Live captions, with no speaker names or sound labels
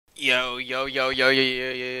Yo, yo, yo, yo, yo,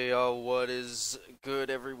 yo, yo, yo, what is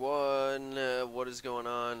good, everyone? What is going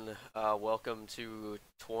on? Welcome to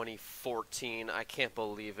 2014. I can't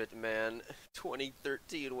believe it, man.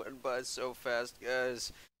 2013 went by so fast,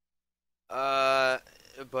 guys. Uh,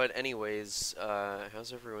 but anyways,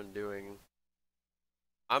 how's everyone doing?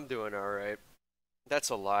 I'm doing alright.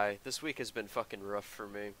 That's a lie. This week has been fucking rough for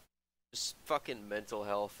me. Just fucking mental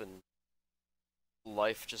health and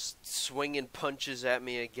life just swinging punches at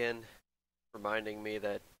me again, reminding me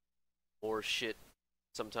that more shit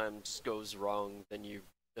sometimes goes wrong than you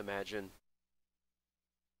imagine.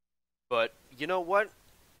 But you know what?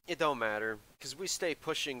 It don't matter, because we stay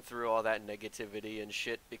pushing through all that negativity and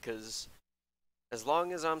shit, because as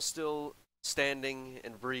long as I'm still standing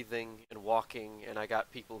and breathing and walking and I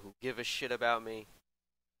got people who give a shit about me,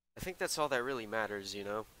 I think that's all that really matters, you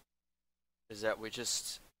know? Is that we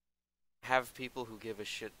just have people who give a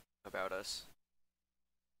shit about us.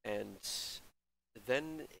 And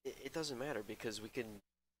then it doesn't matter because we can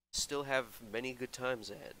still have many good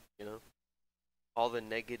times ahead, you know? All the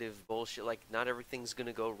negative bullshit, like, not everything's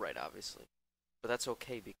gonna go right, obviously. But that's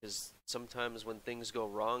okay because sometimes when things go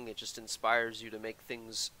wrong, it just inspires you to make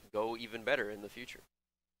things go even better in the future,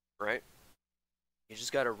 right? You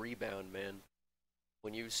just gotta rebound, man.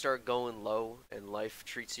 When you start going low and life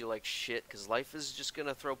treats you like shit, because life is just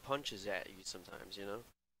gonna throw punches at you sometimes, you know?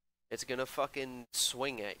 It's gonna fucking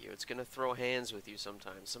swing at you. It's gonna throw hands with you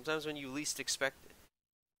sometimes. Sometimes when you least expect it.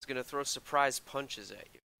 It's gonna throw surprise punches at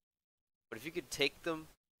you. But if you could take them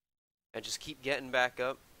and just keep getting back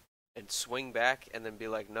up and swing back and then be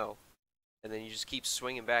like, no. And then you just keep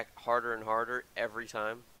swinging back harder and harder every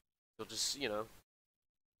time. You'll just, you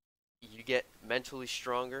get mentally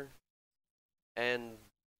stronger and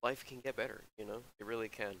life can get better, you know? It really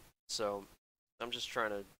can. So I'm just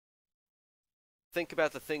trying to think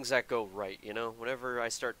about the things that go right, you know? Whenever I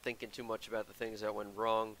start thinking too much about the things that went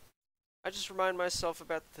wrong, I just remind myself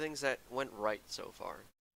about the things that went right so far.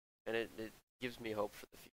 And it gives me hope for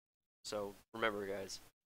the future. So remember, guys,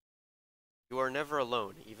 you are never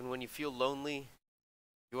alone. Even when you feel lonely,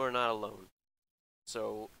 you are not alone.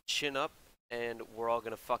 So chin up, and we're all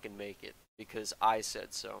gonna fucking make it because I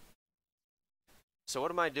said so. So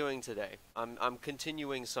what am I doing today? I'm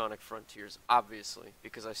continuing Sonic Frontiers, obviously,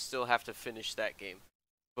 because I still have to finish that game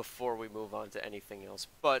before we move on to anything else.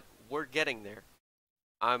 But we're getting there.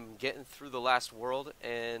 I'm getting through the last world,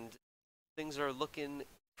 and things are looking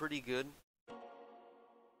pretty good.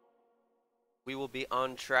 We will be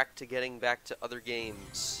on track to getting back to other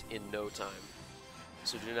games in no time.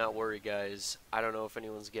 So do not worry, guys. I don't know if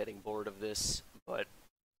anyone's getting bored of this, but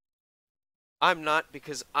I'm not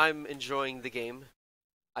because I'm enjoying the game.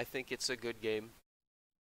 I think it's a good game.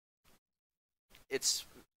 It's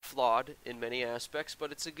flawed in many aspects, but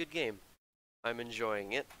it's a good game. I'm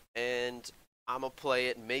enjoying it, and I'm gonna play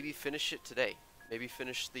it and maybe finish it today. Maybe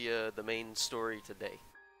finish the main story today.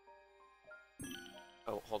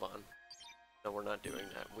 Oh, hold on. No, we're not doing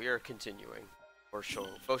that. We are continuing. For show.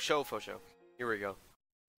 For show. Here we go.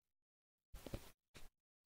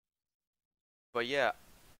 But yeah,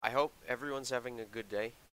 I hope everyone's having a good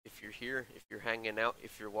day. If you're here, if you're hanging out,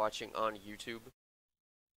 if you're watching on YouTube,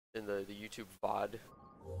 in the YouTube VOD,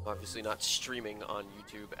 obviously not streaming on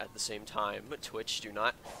YouTube at the same time. Twitch, do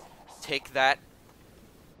not take that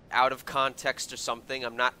out of context or something.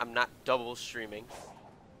 I'm not double streaming.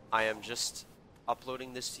 I am just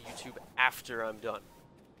uploading this to YouTube after I'm done.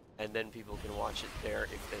 And then people can watch it there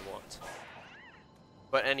if they want.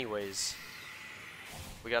 But anyways,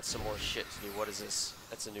 we got some more shit to do. What is this?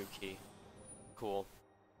 That's a new key. Cool.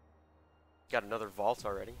 Got another vault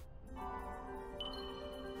already.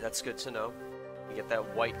 That's good to know. We get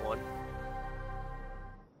that white one.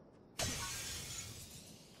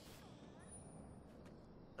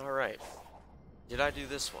 Alright. Did I do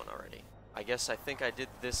this one already? I think I did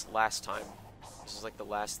this last time. This is like the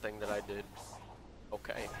last thing that I did.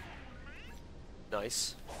 Okay.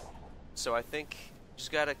 Nice. So I think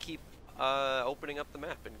just gotta keep opening up the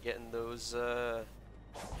map and getting those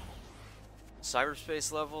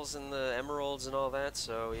cyberspace levels and the emeralds and all that.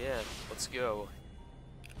 So yeah, let's go.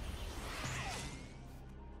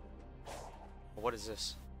 What is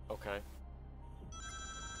this? Okay.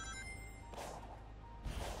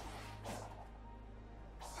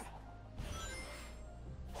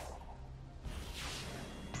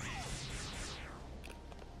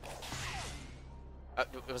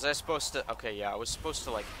 Was I supposed to? Okay, yeah, I was supposed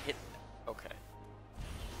to like hit. Okay.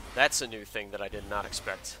 That's a new thing that I did not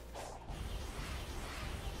expect.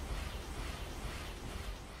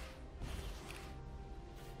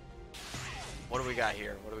 What do we got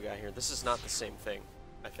here? What do we got here? This is not the same thing,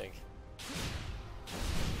 I think.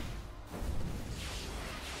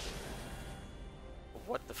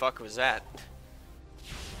 What the fuck was that?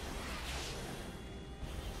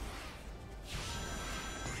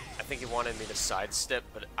 I think he wanted me to sidestep,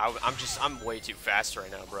 but I'm way too fast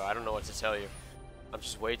right now, bro. I don't know what to tell you. I'm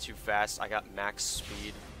just way too fast. I got max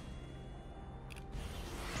speed.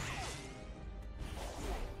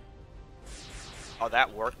 Oh,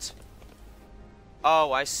 that worked.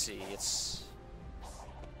 Oh, I see. It's...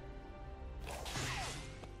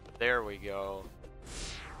 There we go.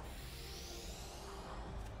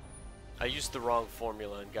 I used the wrong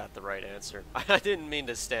formula and got the right answer. I didn't mean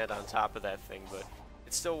to stand on top of that thing, but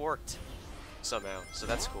it still worked somehow, so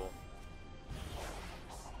that's cool.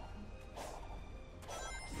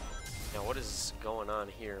 Now, what is going on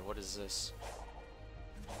here? What is this?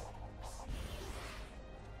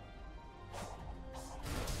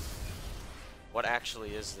 What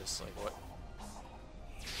actually is this? Like, what?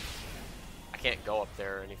 I can't go up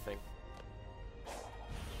there or anything.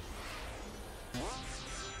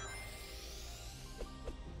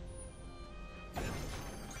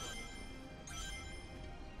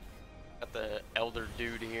 Got the elder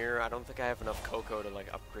dude here. I don't think I have enough cocoa to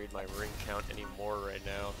like upgrade my ring count anymore right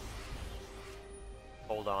now.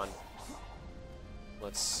 Hold on.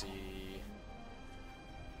 Let's see.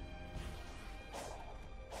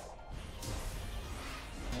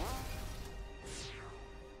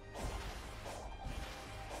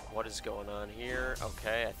 What is going on here?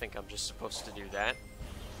 Okay, I think I'm just supposed to do that.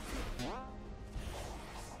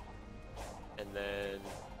 And then...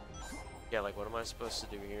 yeah, like what am I supposed to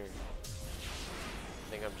do here?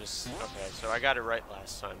 I think I'm just... okay, so I got it right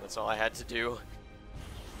last time. That's all I had to do.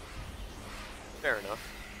 Fair enough.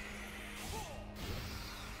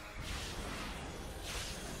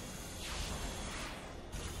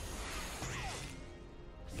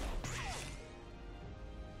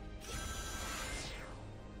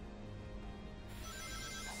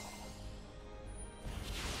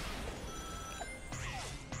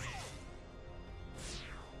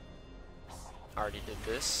 Already did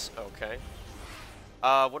this. Okay.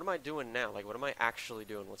 What am I doing now? Like, what am I actually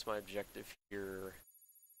doing? What's my objective here?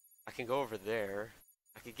 I can go over there.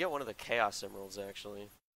 I could get one of the Chaos Emeralds, actually.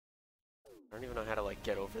 I don't even know how to, like,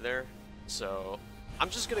 get over there. So, I'm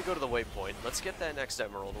just gonna go to the waypoint. Let's get that next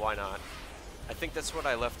emerald. Why not? I think that's what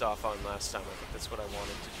I left off on last time. I think that's what I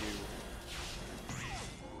wanted to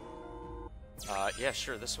do. Yeah,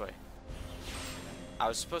 sure, this way. I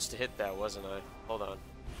was supposed to hit that, wasn't I? Hold on.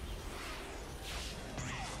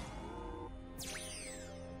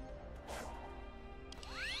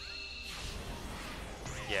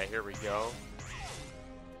 Yeah, here we go.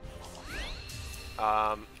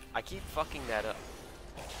 I keep fucking that up.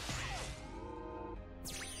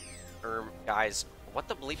 Guys, what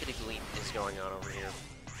the bleepity bleep is going on over here?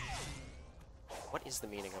 What is the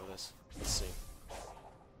meaning of this? Let's see.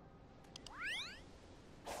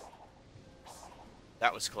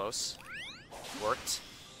 That was close. Worked.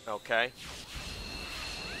 Okay.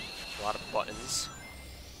 A lot of buttons.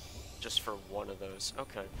 Just for one of those.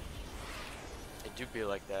 Okay. It do be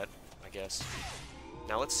like that, I guess.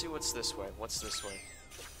 Now let's see what's this way. What's this way?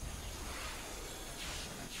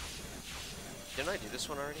 Didn't I do this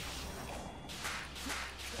one already?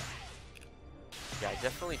 Yeah, I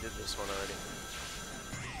definitely did this one already.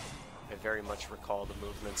 I very much recall the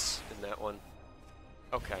movements in that one.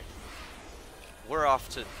 Okay. We're off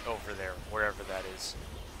to over there, wherever that is.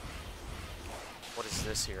 What is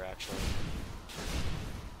this here, actually?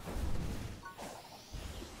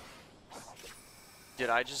 Did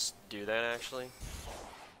I just do that, actually?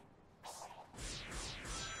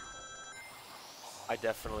 I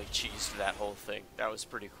definitely cheesed that whole thing. That was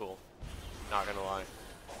pretty cool. Not gonna lie.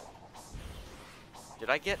 Did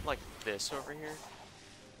I get, like, this over here?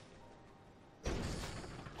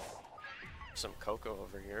 Some cocoa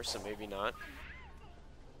over here, so maybe not.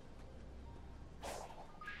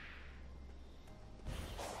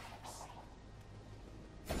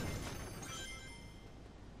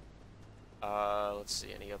 Let's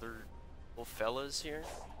see, any other little fellas here?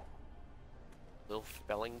 Little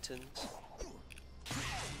Bellingtons?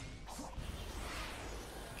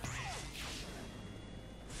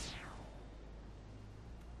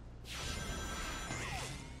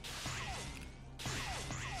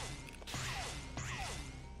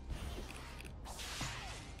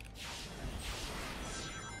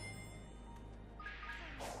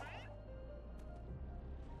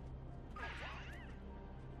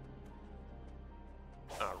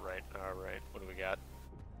 Alright, what do we got?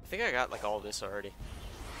 I think I got like all this already.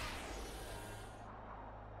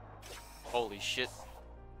 Holy shit.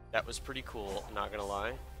 That was pretty cool, not gonna lie.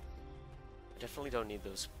 I definitely don't need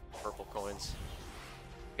those purple coins.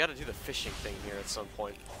 We gotta do the fishing thing here at some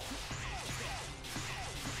point.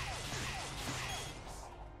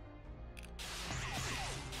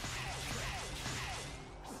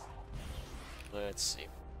 Let's see.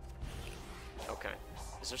 Okay.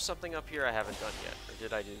 Is there something up here I haven't done yet? Or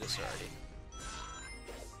did I do this already?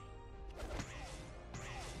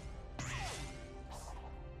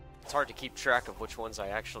 It's hard to keep track of which ones I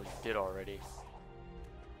actually did already.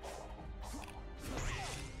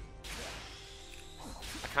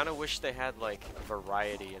 I kind of wish they had like a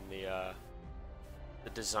variety in the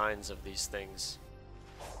designs of these things.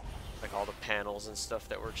 Like all the panels and stuff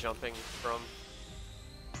that we're jumping from.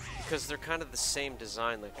 Because they're kind of the same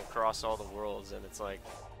design like across all the worlds, and it's like,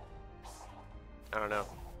 I don't know.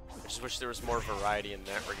 I just wish there was more variety in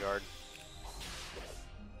that regard.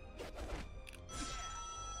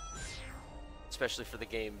 Especially for the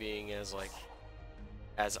game being as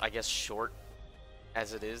I guess short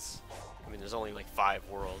as it is. I mean, there's only like 5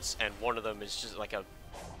 worlds, and one of them is just like a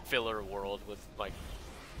filler world with like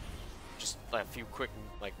just a few quick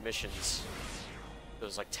like missions,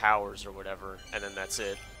 those like towers or whatever, and then that's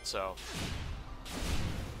it. So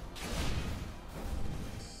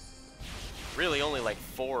really only like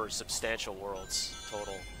 4 substantial worlds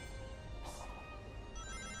total.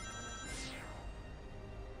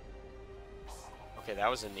 Okay, that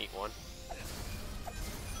was a neat one.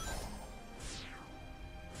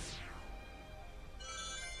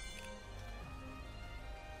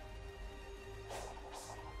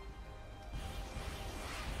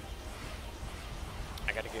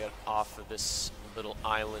 I gotta get off of this little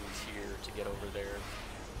island here to get over there.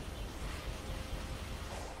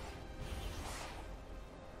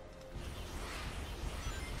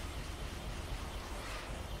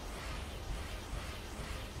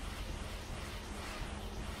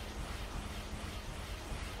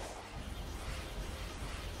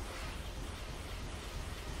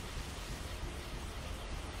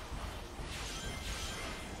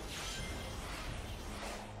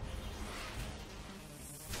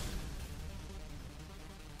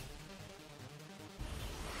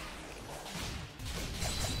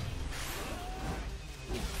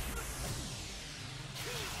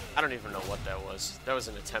 I don't even know what that was. That was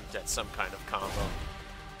an attempt at some kind of combo.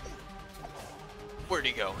 Where'd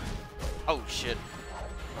he go? Oh shit.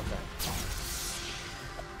 Okay.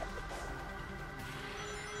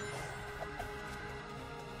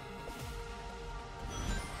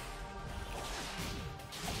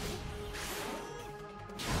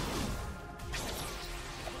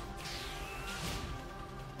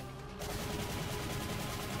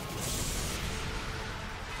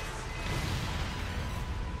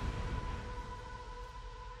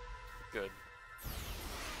 Good.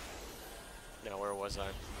 Now where was I?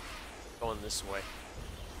 Going this way.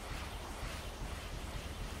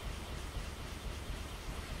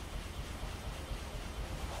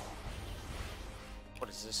 What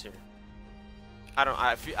is this here? I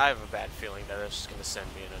have a bad feeling that it's just gonna send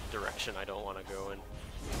me in a direction I don't want to go in.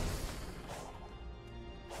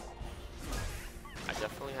 I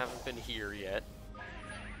definitely haven't been here yet.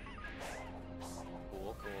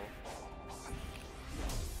 Cool, cool.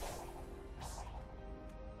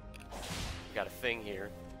 Got a thing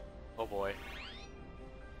here. Oh boy.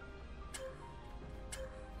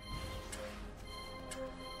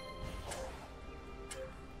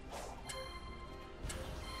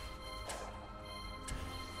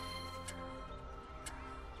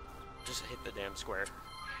 Just hit the damn square.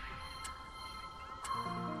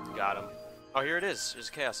 Got him. Oh, here it is. There's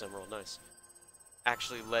a Chaos Emerald. Nice.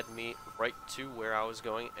 Actually led me right to where I was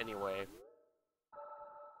going anyway.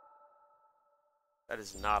 That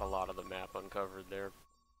is not a lot of the map uncovered there.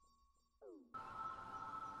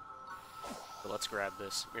 So let's grab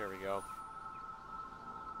this. Here we go.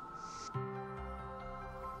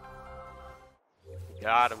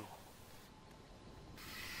 Got him.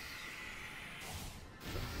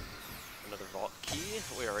 Another vault key.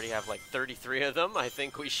 We already have like 33 of them. I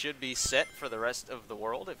think we should be set for the rest of the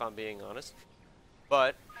world, if I'm being honest.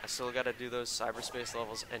 But I still gotta do those cyberspace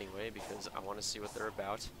levels anyway, because I want to see what they're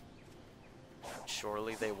about.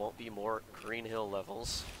 Surely they won't be more Green Hill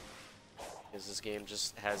levels, because this game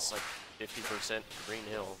just has like 50% Green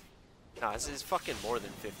Hill. Nah, this is fucking more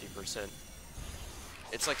than 50%.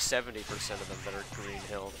 It's like 70% of them that are Green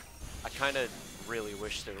Hill. I kind of really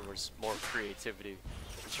wish there was more creativity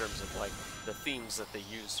in terms of like the themes that they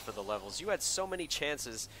used for the levels. You had so many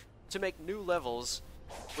chances to make new levels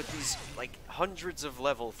with these like hundreds of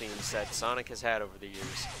level themes that Sonic has had over the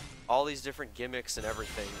years. All these different gimmicks and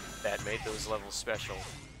everything that made those levels special.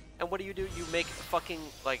 And what do? You make fucking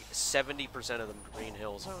like 70% of them Green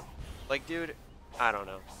Hill Zone. Like, dude, I don't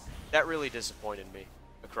know. That really disappointed me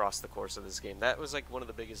across the course of this game. That was like one of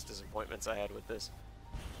the biggest disappointments I had with this.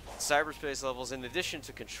 Cyberspace levels, in addition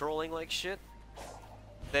to controlling like shit,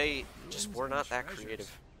 they just were not that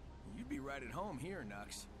creative. be right at home here,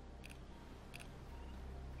 Nux.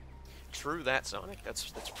 True that, Sonic.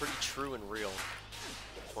 That's pretty true and real.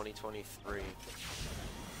 2023.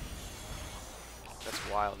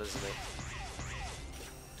 That's wild, isn't it?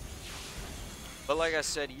 But like I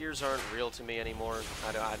said, years aren't real to me anymore.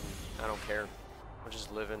 I don't care. I'm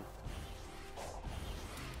just living.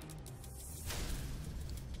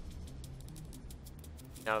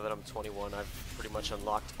 Now that I'm 21, I've pretty much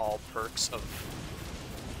unlocked all perks of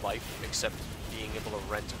life except being able to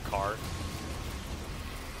rent a car.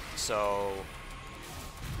 So,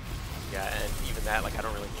 yeah, and even that, like, I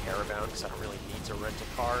don't really care about because I don't really need to rent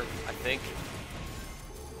a car, I think.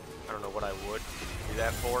 I don't know what I would do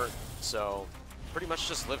that for, so pretty much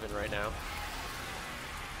just living right now.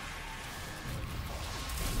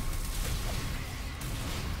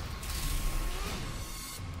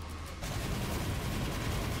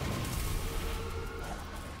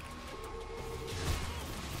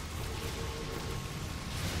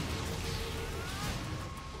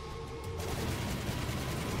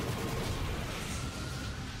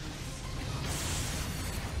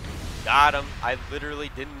 Got him. I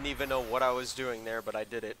literally didn't even know what I was doing there, but I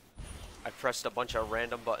did it. I pressed a bunch of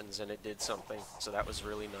random buttons and it did something, so that was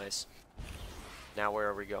really nice. Now where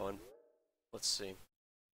are we going? Let's see.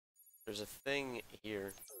 There's a thing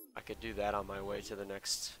here. I could do that on my way to the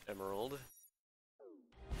next emerald.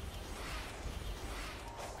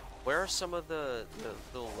 Where are some of the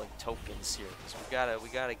little like tokens here? 'Cause we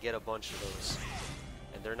gotta get a bunch of those,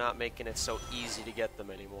 and they're not making it so easy to get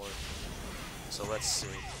them anymore. So let's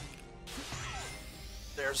see.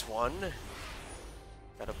 There's one.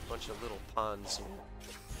 Got a bunch of little ponds here.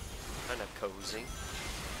 Kinda cozy.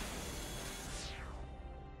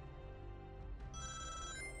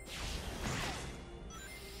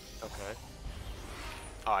 Okay.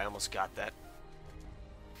 Oh, I almost got that.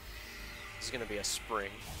 This is gonna be a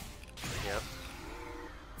spring. Yep.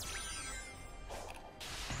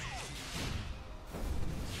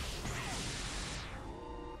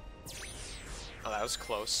 Oh, that was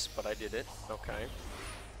close, but I did it. Okay.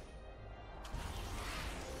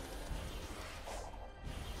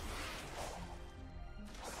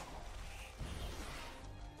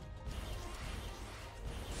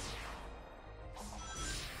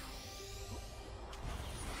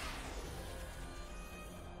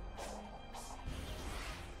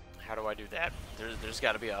 How do I do that? There's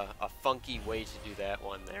got to be a funky way to do that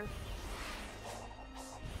one there.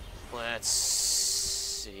 Let's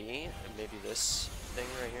see. Maybe this thing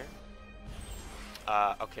right here.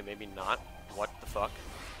 Okay, maybe not. What the fuck?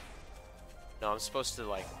 No, I'm supposed to,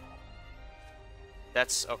 like...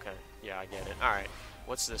 That's... Okay. Yeah, I get it. Alright.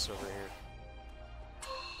 What's this over here?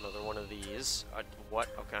 Another one of these. What?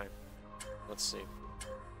 Okay. Let's see.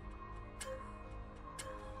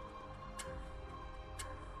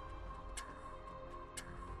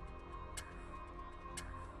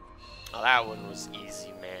 Oh, that one was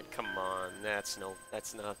easy, man. Come on. That's nothing.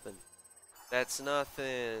 That's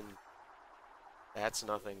nothing. That's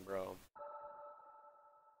nothing, bro.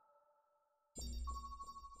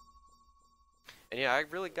 And yeah, I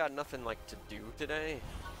really got nothing, like, to do today.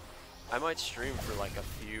 I might stream for, like, a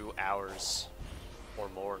few hours or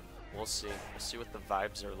more. We'll see. We'll see what the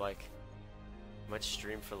vibes are like. I might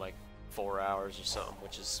stream for, like, 4 hours or something,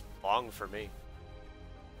 which is long for me.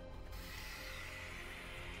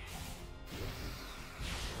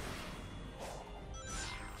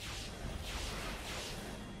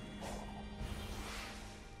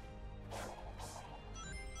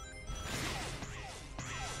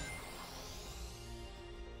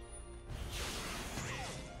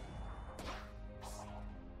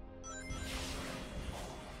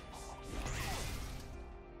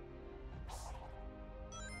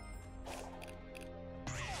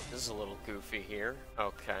 This is a little goofy here.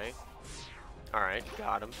 Okay. Alright,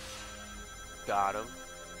 got him. Got him.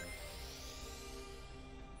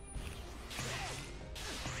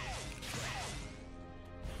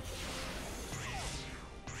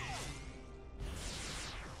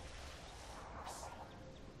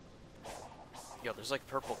 Yo, there's like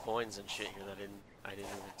purple coins and shit here that I didn't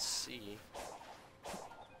even see.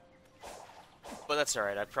 But that's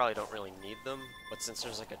alright, I probably don't really need them, but since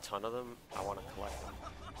there's like a ton of them, I want to collect them.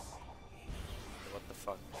 What the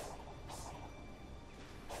fuck?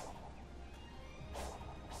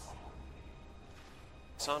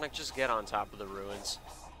 Sonic, just get on top of the ruins.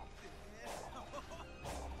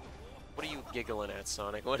 What are you giggling at,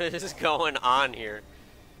 Sonic? What is going on here?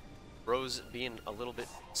 Rose being a little bit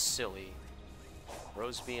silly.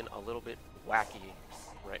 Rose being a little bit wacky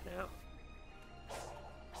right now.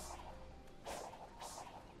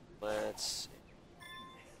 Let's...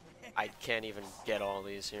 I can't even get all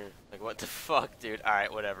these here. Like, like, what the fuck, dude?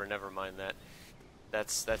 Alright, whatever, never mind that.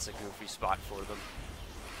 That's a goofy spot for them.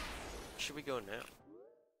 Where should we go now?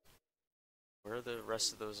 Where are the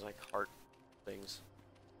rest of those, like, heart things?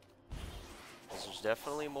 'Cause there's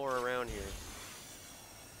definitely more around here.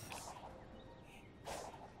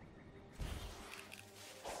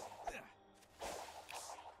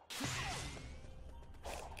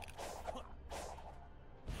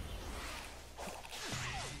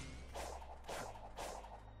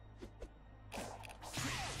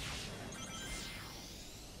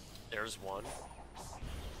 There's one.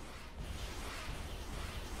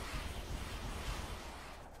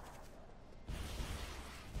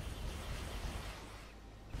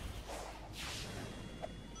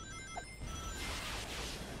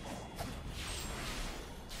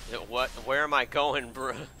 What? Where am I going,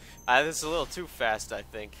 bro? This is a little too fast, I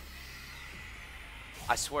think.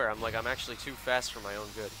 I swear, I'm actually too fast for my own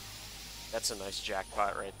good. That's a nice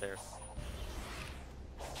jackpot right there.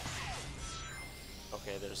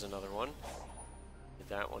 Okay, there's another one. Did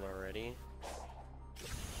that one already.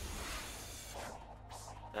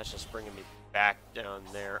 That's just bringing me back down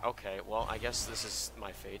there. Okay, well, I guess this is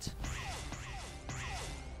my fate.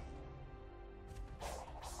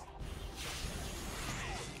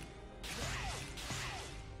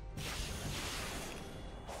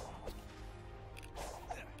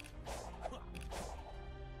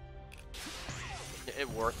 It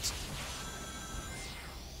worked.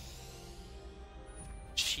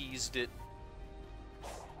 Cheesed it.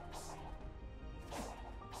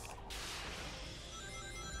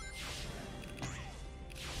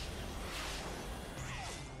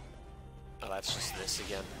 Oh, that's just this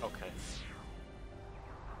again. Okay.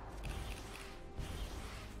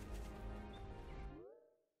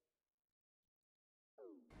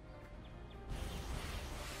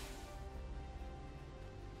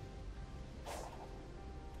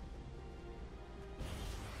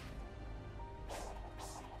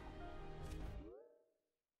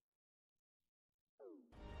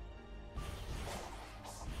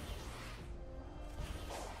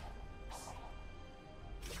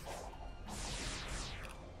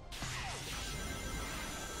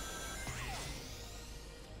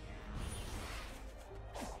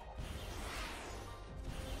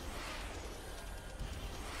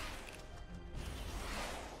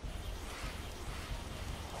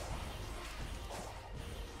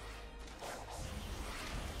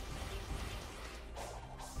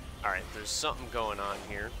 Alright, there's something going on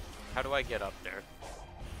here. How do I get up there?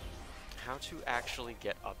 How to actually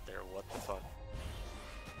get up there? What the fuck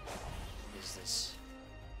is this?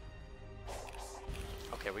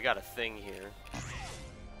 Okay, we got a thing here. You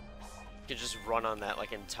can just run on that,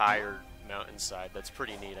 like, entire mountainside. That's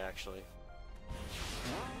pretty neat, actually.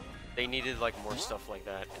 They needed, like, more stuff like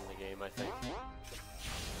that in the game, I think.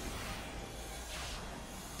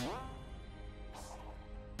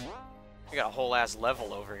 We got a whole ass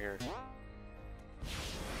level over here.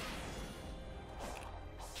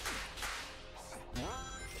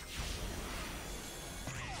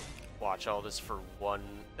 Watch all this for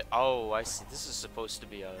one. Oh, I see. This is supposed to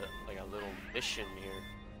be a little mission here.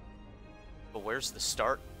 But where's the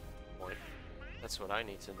start point? That's what I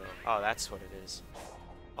need to know. Oh, that's what it is.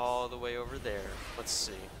 All the way over there. Let's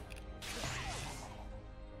see.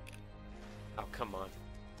 Oh, come on.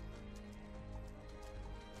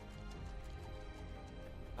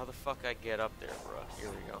 How the fuck I get up there, bruh? Here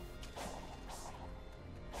we go.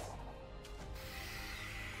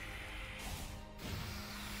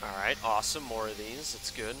 Alright, awesome. More of these. It's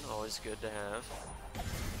good. Always good to have.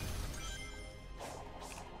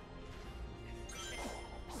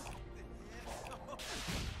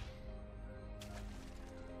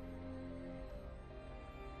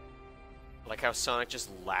 Like how Sonic just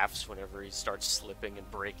laughs whenever he starts slipping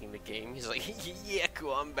and breaking the game. He's like, yeah,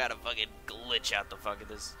 cool, I'm about to fucking glitch out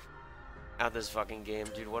this fucking game.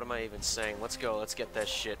 Dude, what am I even saying? Let's go, let's get that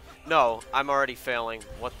shit. No, I'm already failing.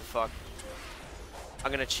 What the fuck?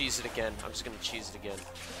 I'm gonna cheese it again. I'm just gonna cheese it again.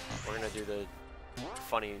 We're gonna do the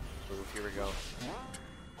funny move. Here we go.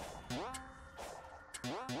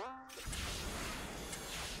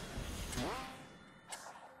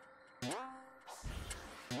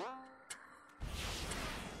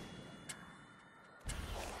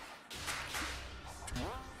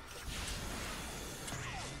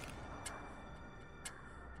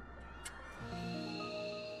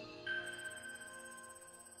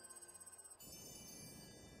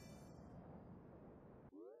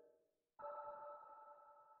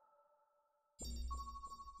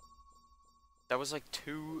 That was like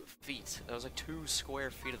 2 feet. That was like 2 square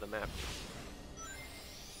feet of the map.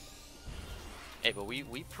 Hey, but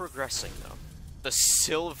we progressing though. The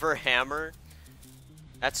silver hammer?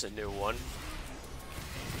 That's a new one.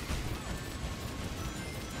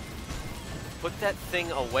 Put that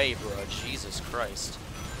thing away, bro. Jesus Christ.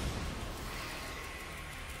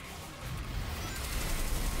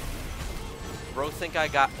 Bro think I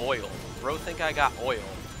got oil. Bro think I got oil.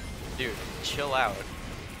 Dude, chill out.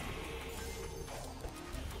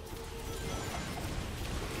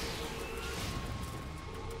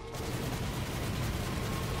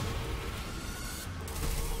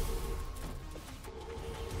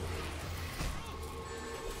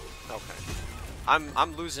 Okay.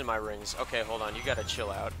 I'm losing my rings. Okay, hold on. You gotta chill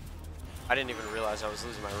out. I didn't even realize I was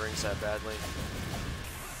losing my rings that badly.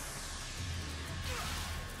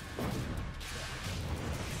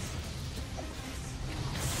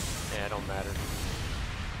 Yeah, it don't matter.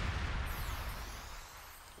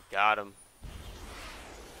 Got him.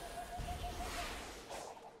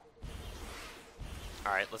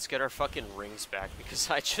 Alright, let's get our fucking rings back because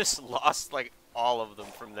I just lost like all of them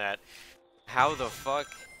from that. How the fuck?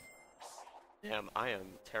 Damn, I am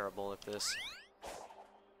terrible at this.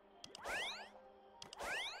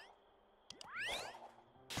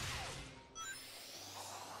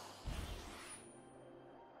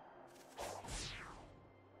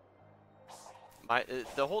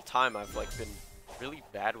 The whole time I've like been really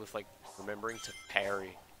bad with like remembering to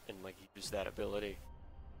parry and like use that ability.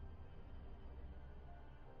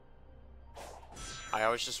 I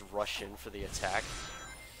always just rush in for the attack,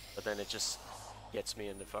 but then it just gets me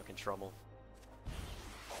into fucking trouble.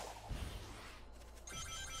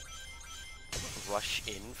 Rush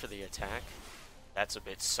in for the attack? That's a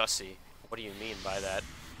bit sussy. What do you mean by that?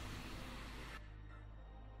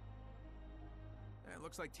 It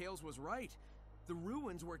looks like Tails was right. The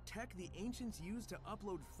ruins were tech the ancients used to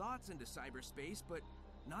upload thoughts into cyberspace, but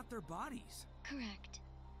not their bodies. Correct.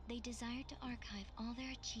 They desired to archive all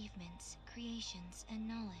their achievements, creations, and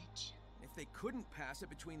knowledge. If they couldn't pass it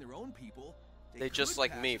between their own people, they just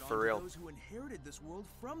like me, for real. Those who inherited this world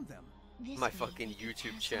from them. My fucking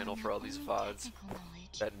YouTube channel for all these VODs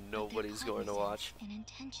that nobody's going to watch. And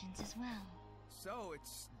intentions as well. So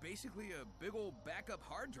it's basically a big old backup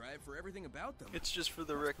hard drive for everything about them. It's just for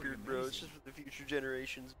the record, bro. It's just for the future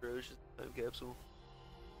generations, bro. It's just a time capsule.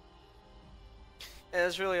 Yeah,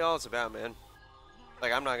 that's really all it's about, man.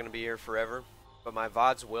 Like, I'm not gonna be here forever, but my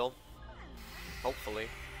VODs will. Hopefully.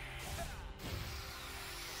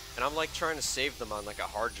 And I'm like trying to save them on like a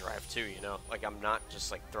hard drive too, you know? Like, I'm not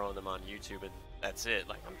just like throwing them on YouTube and that's it.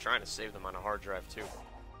 Like, I'm trying to save them on a hard drive too.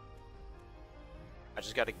 I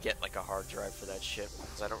just gotta get like a hard drive for that shit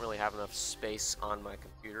because I don't really have enough space on my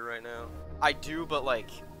computer right now. I do, but like,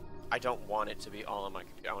 I don't want it to be all on my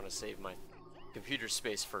computer. I want to save my computer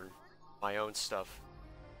space for my own stuff.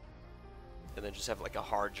 And then just have like a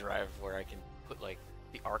hard drive where I can put like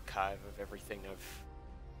the archive of everything I've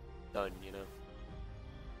done, you know?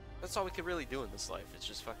 That's all we could really do in this life. It's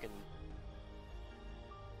just fucking...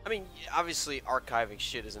 I mean, obviously archiving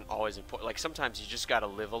shit isn't always important. Like, sometimes you just gotta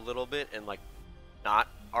live a little bit and like not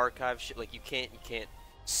archive shit. Like, you can't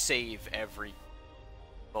save every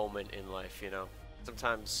moment in life, you know?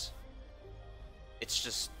 Sometimes it's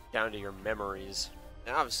just down to your memories.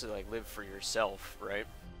 And obviously, like, live for yourself, right?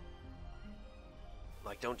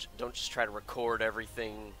 Like, don't just try to record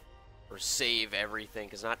everything or save everything,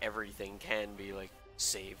 because not everything can be like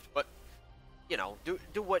saved. But you know,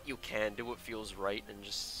 do what you can, do what feels right, and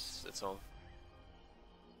just that's all.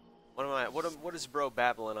 What is bro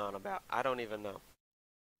babbling on about? I don't even know.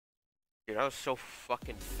 Dude, I was so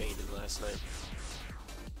fucking faded last night.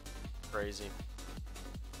 Crazy.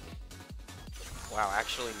 Wow,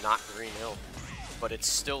 actually not Green Hill, but it's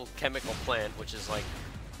still Chemical Plant, which is like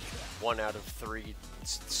 1 out of 3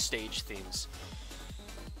 stage themes.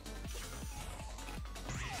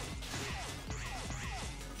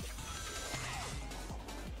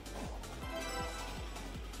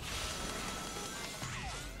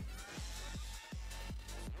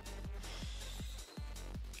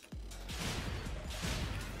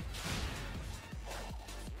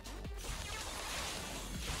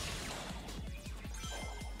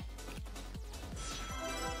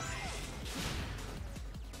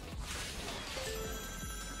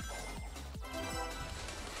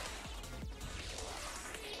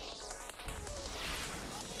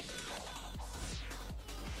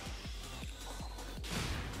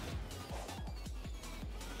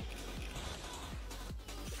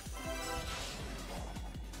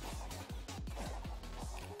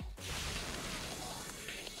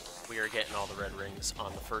 We are getting all the red rings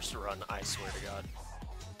on the first run, I swear to God.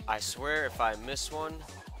 I swear if I miss one,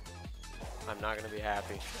 I'm not going to be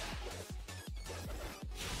happy.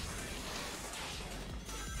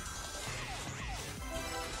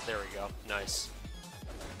 There we go. Nice.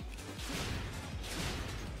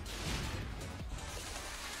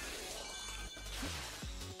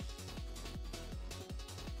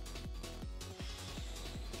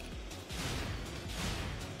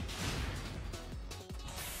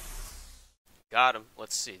 Got him.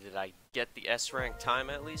 Let's see. Did I get the S rank time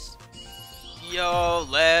at least? Yo,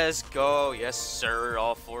 let's go. Yes, sir.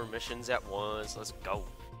 All 4 missions at once. Let's go.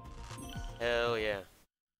 Hell yeah.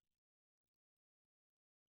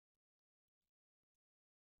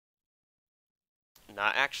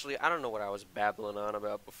 Nah, actually, I don't know what I was babbling on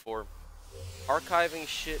about before. Archiving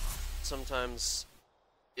shit sometimes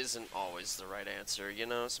isn't always the right answer, you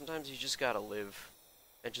know? Sometimes you just gotta live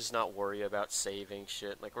and just not worry about saving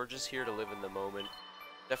shit. Like, we're just here to live in the moment.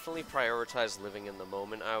 Definitely prioritize living in the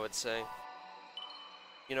moment, I would say.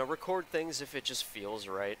 You know, record things if it just feels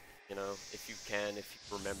right, you know, if you can, if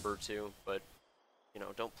you remember to, but, you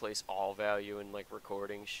know, don't place all value in, like,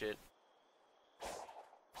 recording shit.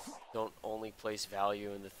 Don't only place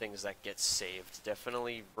value in the things that get saved.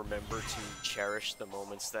 Definitely remember to cherish the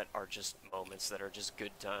moments that are just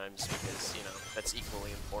good times, because, you know, that's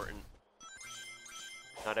equally important.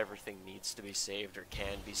 Not everything needs to be saved or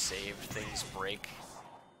can be saved. Things break.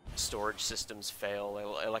 Storage systems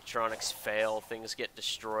fail. Electronics fail. Things get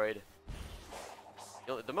destroyed.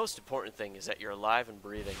 You know, the most important thing is that you're alive and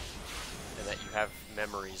breathing, and that you have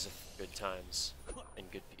memories of good times and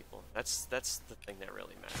good people. That's the thing that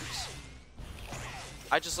really matters.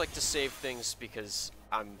 I just like to save things because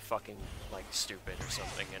I'm fucking, like, stupid or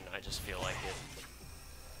something, and I just feel like it.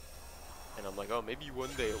 And I'm like, oh, maybe one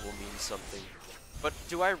day it will mean something. But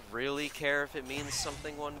do I really care if it means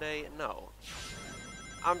something one day? No.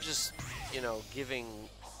 I'm just, you know, giving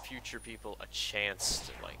future people a chance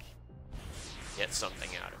to, like, get something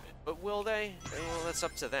out of it. But will they? Well, that's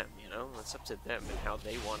up to them, you know? That's up to them and how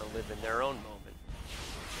they want to live in their own moment.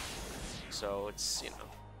 So it's, you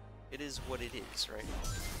know, it is what it is, right?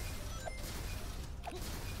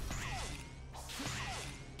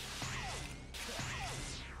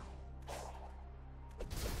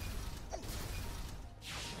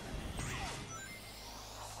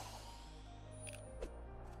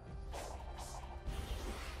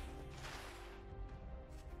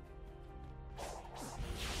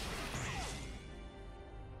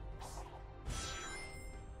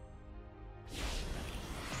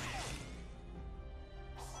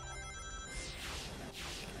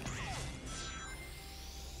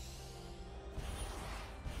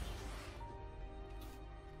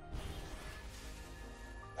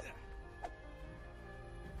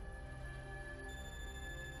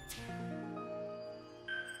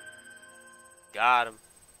 Got him.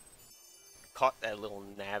 Caught that little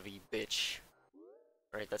Navi bitch.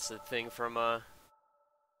 Right, that's the thing from,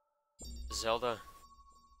 Zelda.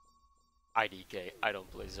 IDK, I don't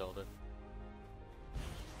play Zelda.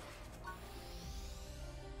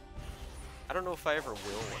 I don't know if I ever will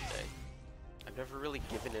one day. I've never really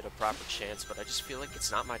given it a proper chance, but I just feel like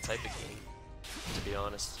it's not my type of game, to be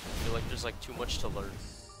honest. I feel like there's, like, too much to learn.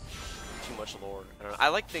 Too much lore. I don't know. I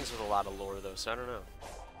like things with a lot of lore, though, so I don't know.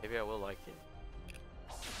 Maybe I will like it.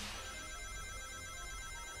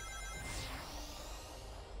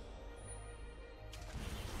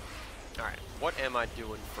 Alright, what am I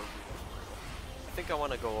doing for real? I think I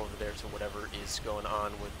want to go over there to whatever is going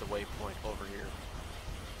on with the waypoint over here.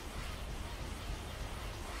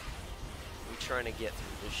 We trying to get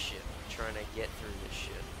through this shit. We trying to get through this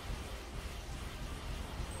shit.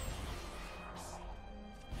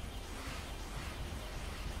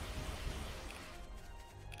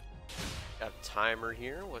 Got a timer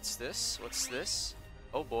here. What's this? What's this?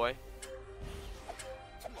 Oh boy.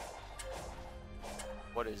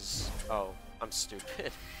 What is... Oh, I'm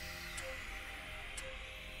stupid.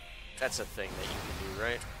 That's a thing that you can do,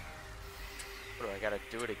 right? What do I gotta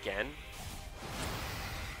do it again?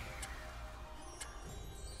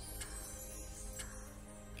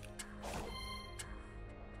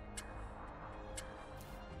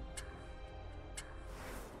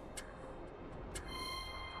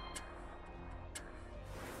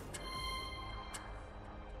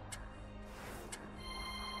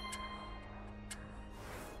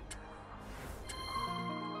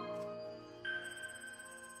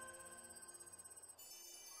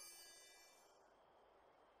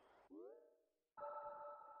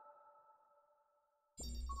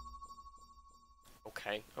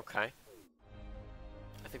 Okay, okay.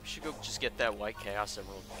 I think we should go just get that white Chaos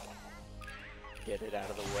Emerald. Get it out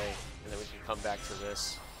of the way, and then we can come back to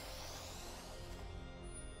this.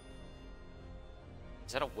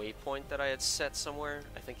 Is that a waypoint that I had set somewhere?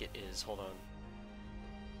 I think it is. Hold on.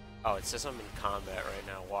 Oh, it says I'm in combat right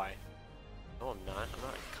now. Why? No, I'm not. I'm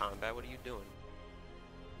not in combat. What are you doing?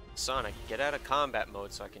 Sonic, get out of combat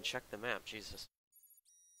mode so I can check the map. Jesus.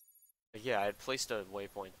 But yeah, I had placed a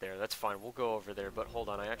waypoint there. That's fine. We'll go over there. But hold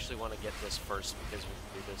on. I actually want to get this first because we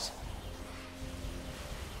can do this.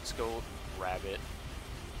 Let's go grab it.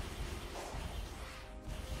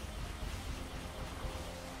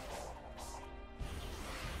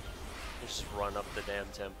 Just run up the damn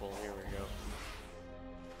temple. Here we go.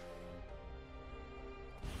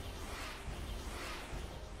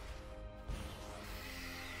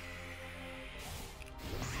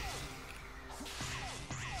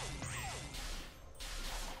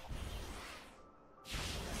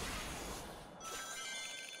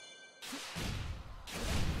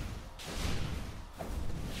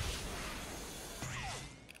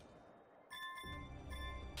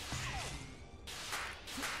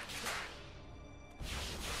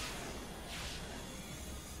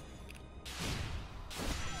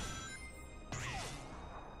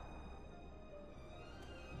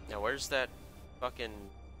 Now where's that fucking...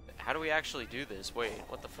 How do we actually do this? Wait,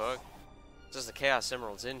 what the fuck? It says the Chaos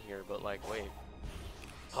Emerald's in here, but like, wait.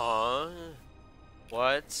 Huh?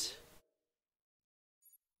 What?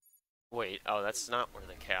 Wait, oh, that's not where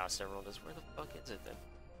the Chaos Emerald is. Where the fuck is it then?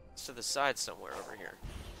 It's to the side somewhere over here.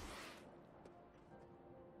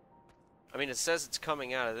 I mean, it says it's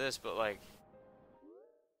coming out of this, but like...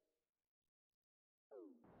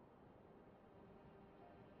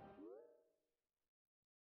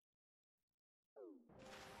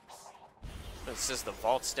 It says the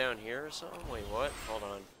vault's down here or something? Wait, what? Hold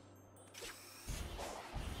on.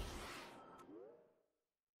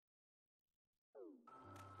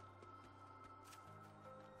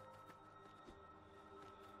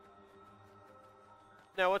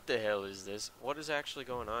 Now what the hell is this? What is actually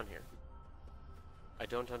going on here? I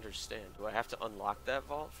don't understand. Do I have to unlock that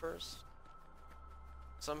vault first?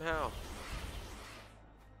 Somehow.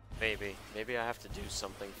 Maybe. Maybe I have to do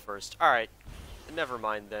something first. Alright. Never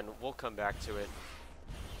mind then. We'll come back to it.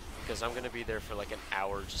 Because I'm going to be there for like an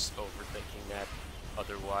hour just overthinking that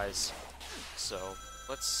otherwise. So,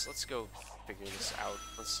 let's go figure this out.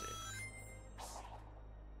 Let's see.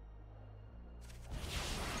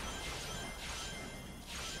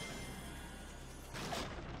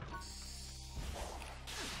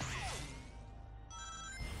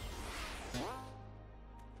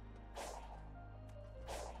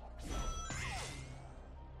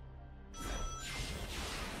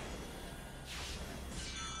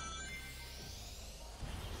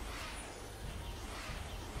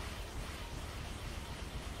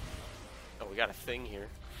 We got a thing here.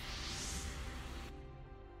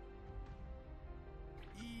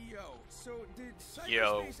 Yo, so did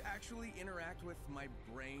cyberspace actually interact with my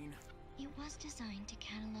brain? It was designed to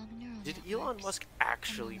catalog neural Did networks Elon Musk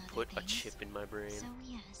actually among other put a things. chip in my brain? So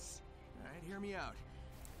yes. Alright, hear me out.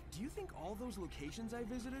 Do you think all those locations I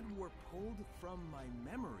visited were pulled from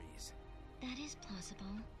my memories? That is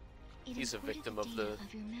plausible. It He's a encoded victim the of data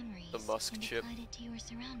the your memories Musk and chip. applied it to your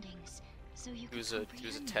surroundings, so you He could was a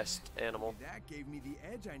comprehend them. test animal. That gave me the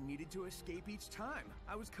edge I needed to escape each time.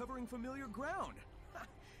 I was covering familiar ground.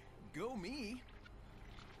 Go me.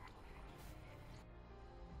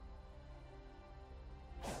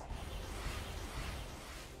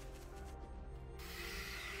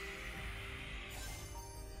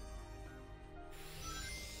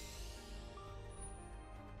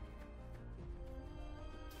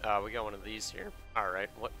 We got one of these here. Alright,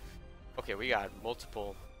 what? Okay, we got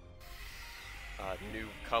multiple new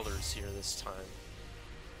colors here this time.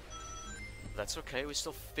 That's okay, we're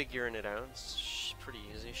still figuring it out. It's pretty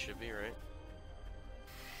easy, should be, right?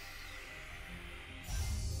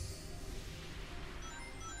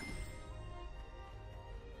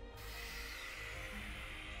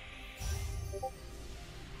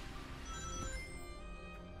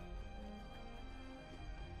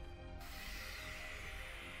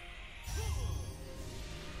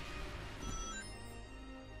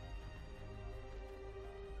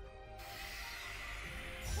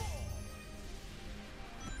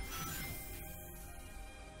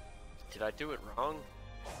 Did I do it wrong?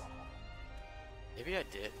 Maybe I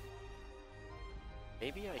did.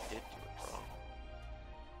 Maybe I did do it wrong.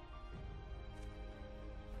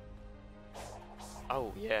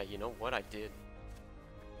 Oh, yeah, you know what? I did.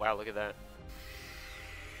 Wow, look at that.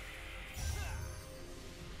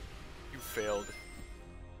 You failed.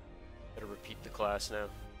 Better repeat the class now.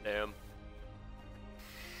 Damn.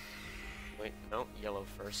 Wait, no, yellow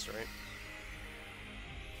first, right?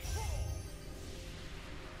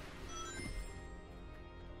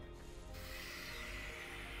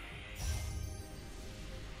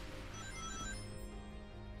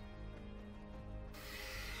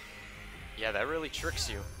 Yeah, that really tricks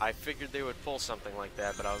you. I figured they would pull something like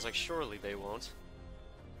that, but I was like, surely they won't.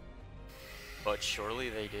 But surely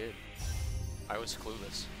they did. I was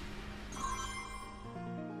clueless.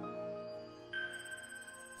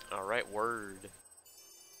 Alright, word.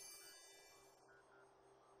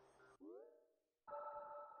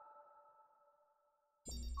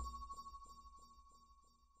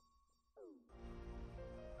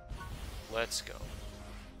 Let's go.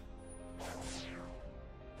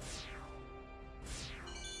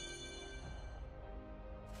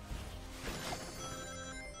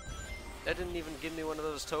 That didn't even give me one of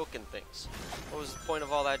those token things. What was the point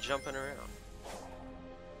of all that jumping around?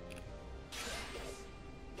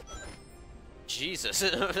 Jesus,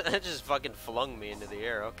 that just fucking flung me into the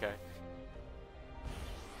air, okay.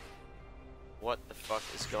 What the fuck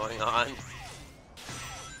is going on?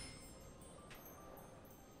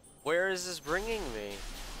 Where is this bringing me?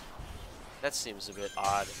 That seems a bit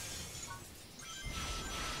odd.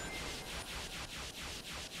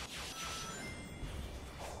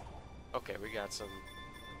 Okay, we got some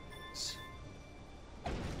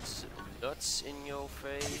nuts in your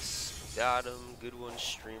face. Got him. Good one,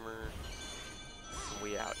 streamer.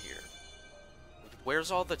 We out here.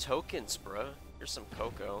 Where's all the tokens, bruh? Here's some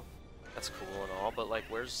cocoa. That's cool and all, but like,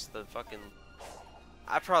 where's the fucking...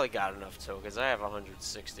 I probably got enough tokens. I have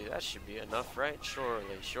 160. That should be enough, right?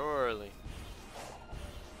 Surely, surely.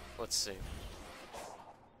 Let's see.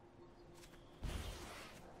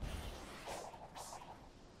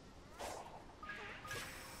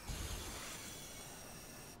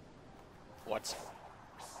 What?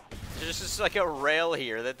 There's just like a rail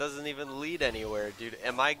here that doesn't even lead anywhere, dude.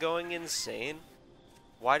 Am I going insane?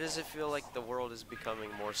 Why does it feel like the world is becoming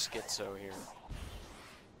more schizo here?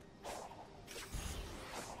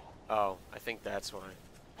 Oh, I think that's why.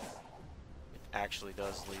 It actually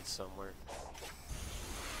does lead somewhere.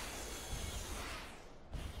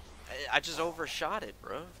 I just overshot it,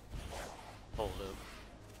 bro. Hold up.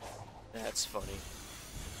 That's funny.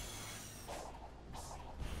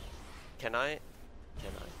 Can I?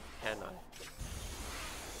 Can I?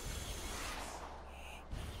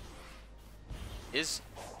 Is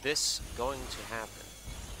this going to happen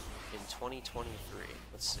in 2023?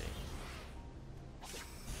 Let's see.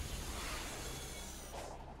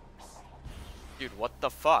 Dude, what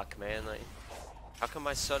the fuck, man? Like, how come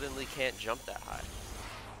I suddenly can't jump that high?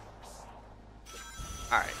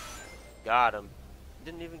 Alright. Got him.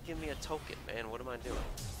 Didn't even give me a token, man. What am I doing?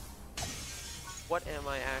 What am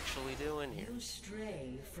I actually doing here? You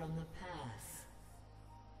stray from the path.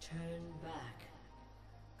 Turn back.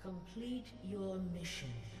 Complete your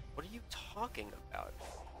mission. What are you talking about?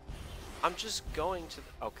 I'm just going to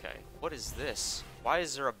the... Okay, what is this? Why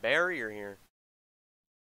is there a barrier here?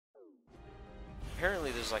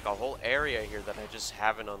 Apparently there's like a whole area here that I just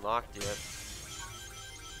haven't unlocked yet.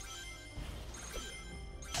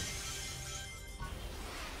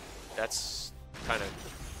 That's kind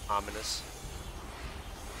of ominous.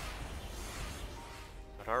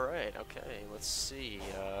 But alright, okay, let's see.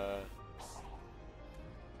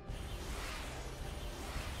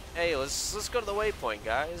 Hey, let's go to the waypoint,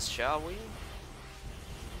 guys, shall we?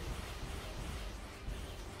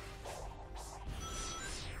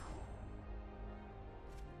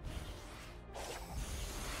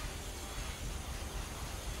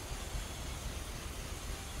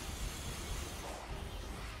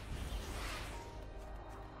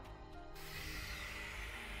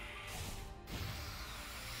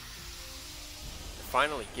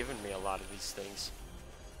 Finally given me a lot of these things.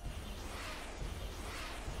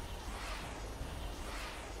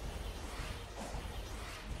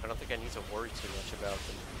 I don't think I need to worry too much about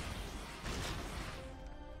them.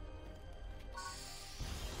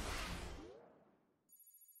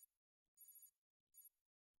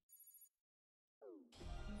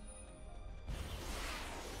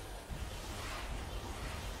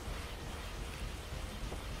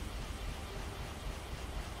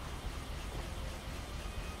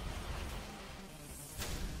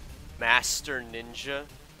 Master Ninja.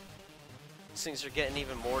 These things are getting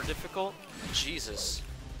even more difficult. Jesus.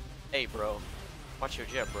 Hey, bro. Watch your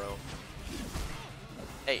jet, bro.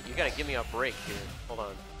 Hey, you gotta give me a break, dude. Hold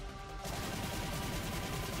on.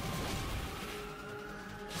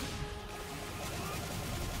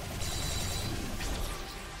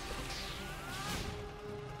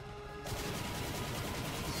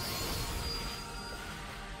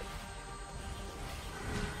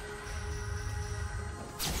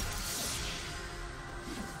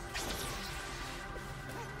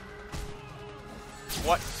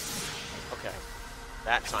 What? Okay.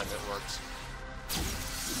 That time it works.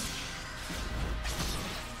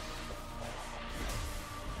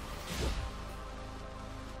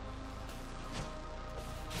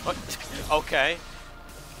 What? Okay.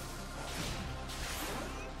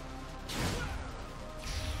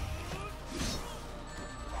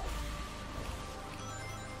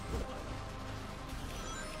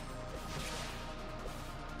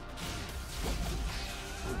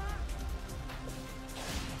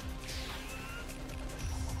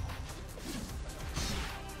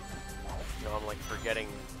 No, I'm like forgetting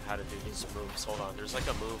how to do these moves. Hold on, there's like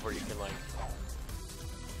a move where you can like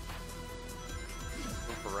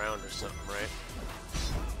loop around or something, right?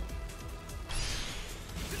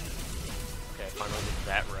 Okay, finally get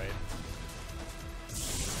that right.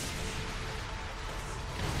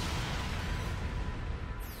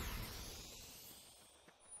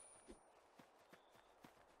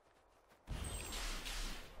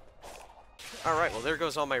 Alright, well there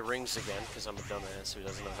goes all my rings again, because I'm a dumbass who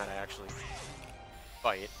doesn't know how to actually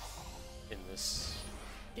fight in this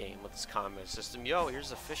game with this combat system. Yo,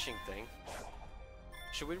 here's a fishing thing.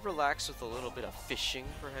 Should we relax with a little bit of fishing,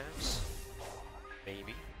 perhaps?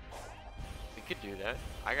 Maybe. We could do that.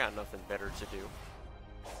 I got nothing better to do.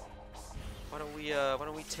 Why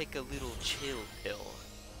don't we take a little chill pill?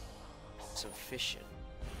 Some fishing.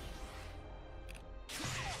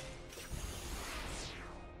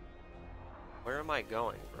 Where am I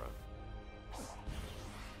going, bro?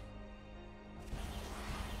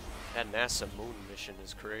 That NASA moon mission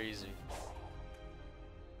is crazy.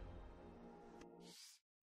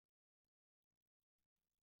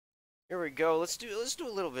 Here we go. Let's do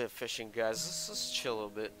a little bit of fishing, guys. Let's chill a little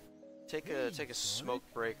bit. Take a smoke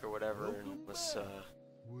break or whatever, and let's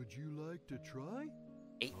Would you like to try?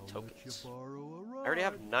 8 I'll tokens. let you borrow a ride. I already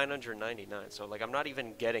have 999, so like I'm not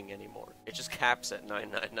even getting any more. It just caps at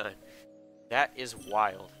 999. That is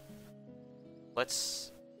wild.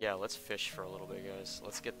 Let's fish for a little bit, guys.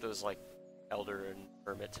 Let's get those like Elder and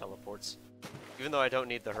Hermit teleports. Even though I don't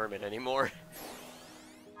need the Hermit anymore.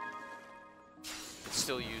 Could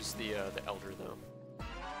still use the Elder though.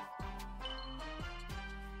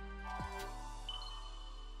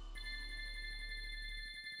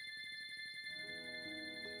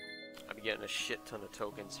 I'm getting a shit ton of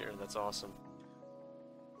tokens here. That's awesome.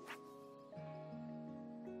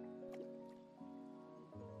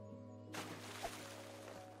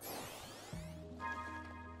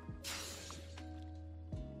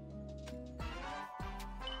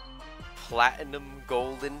 Platinum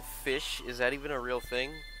golden fish? Is that even a real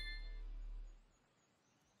thing?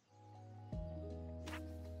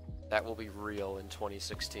 That will be real in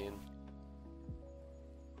 2016.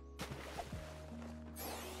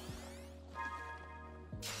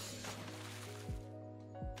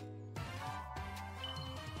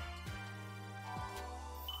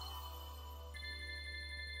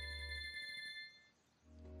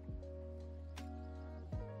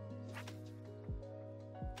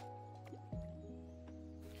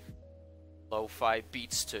 Lo-fi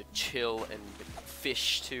beats to chill and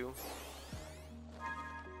fish to.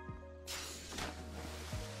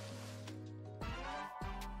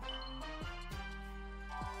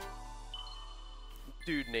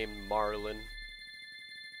 Dude named Marlin.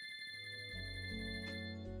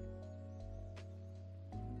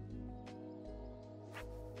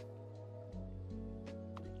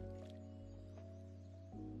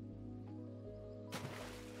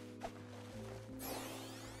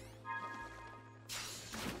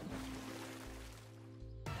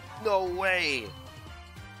 No way!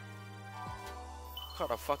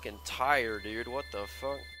 Caught a fucking tire, dude. What the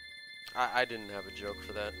fuck? I didn't have a joke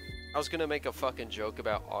for that. I was gonna make a fucking joke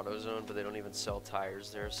about AutoZone, but they don't even sell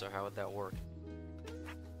tires there, so how would that work?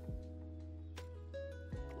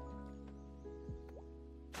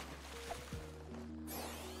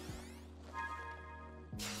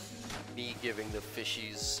 Me giving the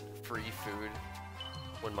fishies free food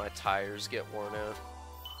when my tires get worn out.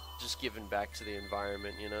 Just giving back to the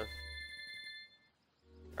environment, you know?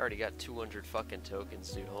 I already got 200 fucking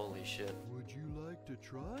tokens, dude. Holy shit. Would you like to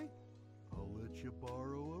try? I'll let you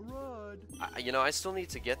borrow a rod. You know, I still need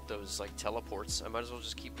to get those, like, teleports. I might as well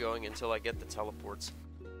just keep going until I get the teleports.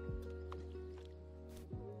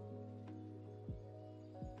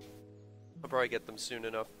 I'll probably get them soon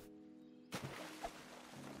enough.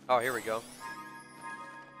 Oh, here we go.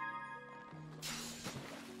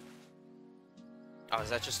 Oh, is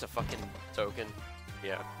that just a fucking token?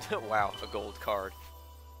 Yeah. Wow, a gold card.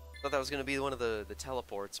 Thought that was gonna be one of the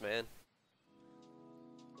teleports, man.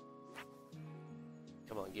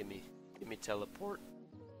 Come on, give me teleport.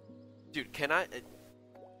 Dude, can I...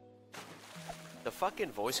 the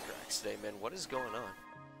fucking voice cracks today, man. What is going on?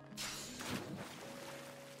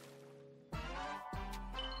 It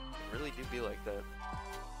really do be like that.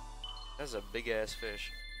 That's a big ass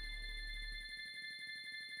fish.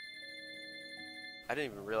 I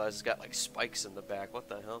didn't even realize it's got like spikes in the back. What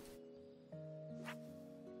the hell?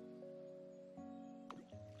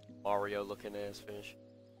 Mario looking ass fish.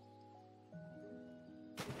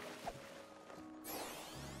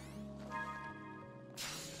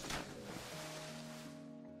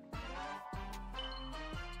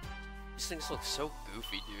 These things look so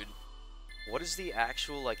goofy, dude. What is the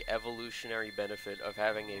actual, like, evolutionary benefit of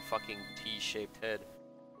having a fucking T-shaped head?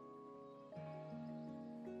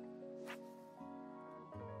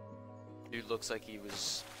 Dude looks like he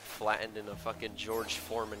was flattened in a fucking George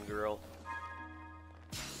Foreman grill.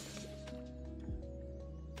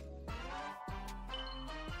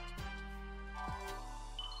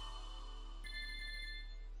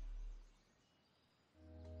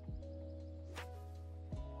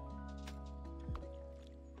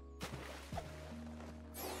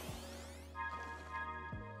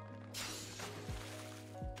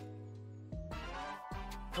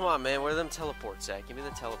 Come on, man, where are them teleports at? Give me the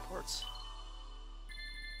teleports.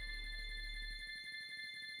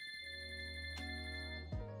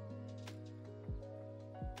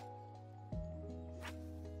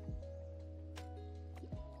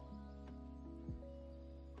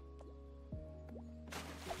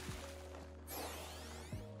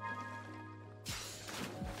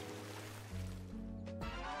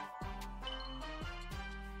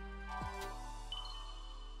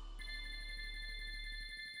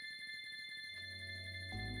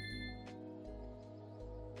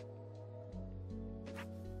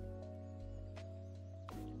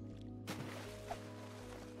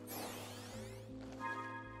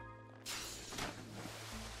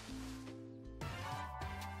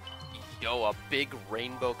 Yo, a big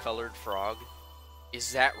rainbow-colored frog?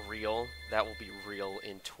 Is that real? That will be real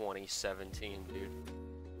in 2017, dude.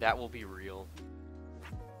 That will be real.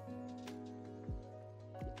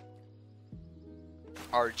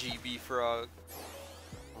 RGB frog.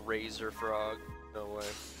 Razor frog. No way.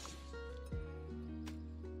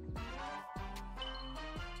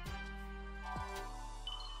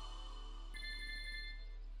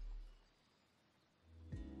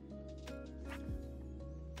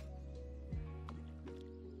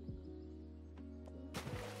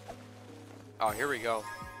 Oh, here we go.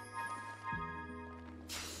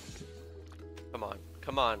 Come on,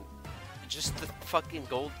 come on. Just the fucking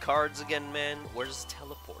gold cards again, man. Where's the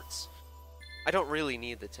teleports? I don't really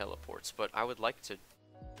need the teleports, but I would like to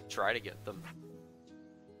try to get them.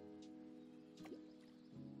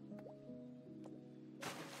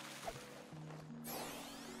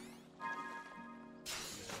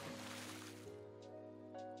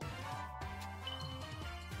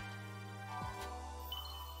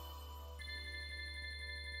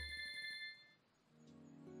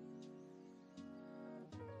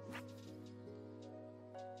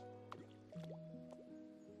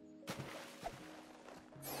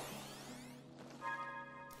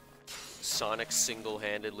 Sonic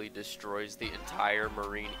single-handedly destroys the entire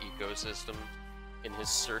marine ecosystem in his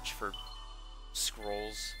search for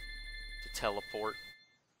scrolls to teleport.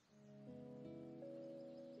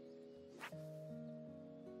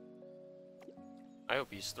 I hope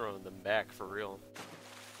he's throwing them back for real.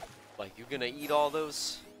 Like, you gonna eat all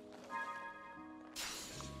those?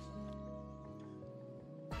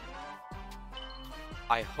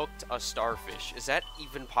 I hooked a starfish. Is that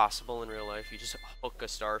even possible in real life? You just hook a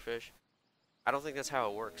starfish? I don't think that's how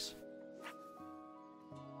it works.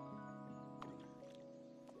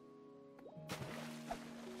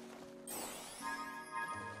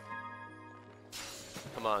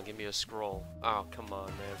 Come on, give me a scroll. Oh, come on,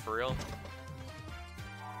 man. For real?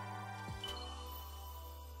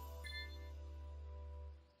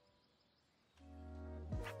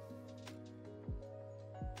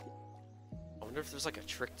 I wonder if there's like a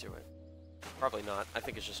trick to it. Probably not. I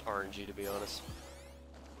think it's just RNG, to be honest.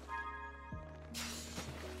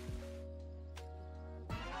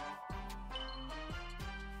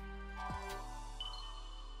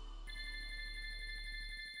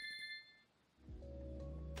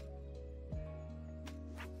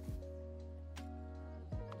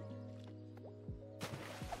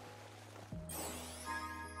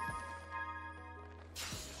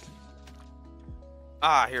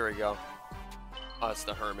 Ah, here we go. Oh, it's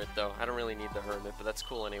the Hermit, though. I don't really need the Hermit, but that's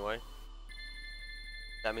cool anyway.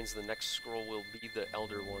 That means the next scroll will be the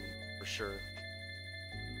Elder one, for sure.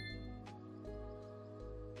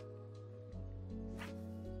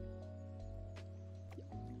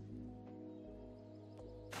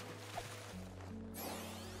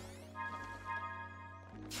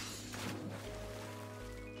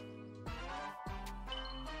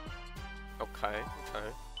 Okay, okay.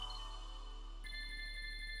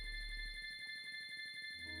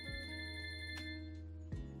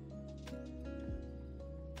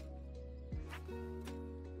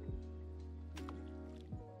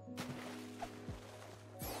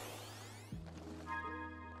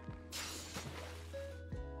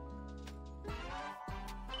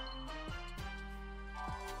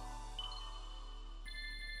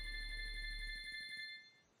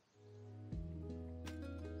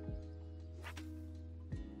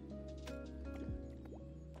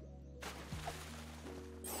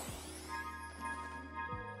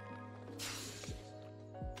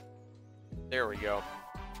 There we go.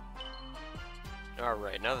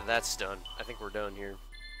 Alright, now that that's done, I think we're done here.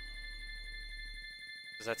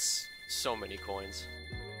 Because that's so many coins.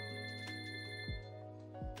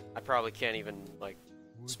 I probably can't even, like,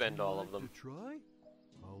 spend all of them. Would you like to try?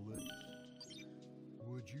 I'll let...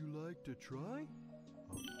 Would you like to try?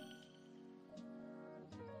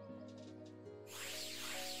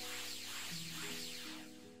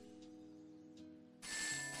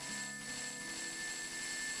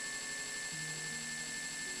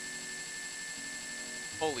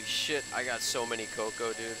 Holy shit, I got so many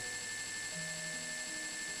cocoa, dude.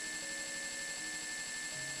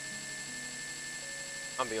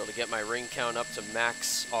 I'm gonna be able to get my ring count up to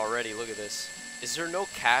max already. Look at this. Is there no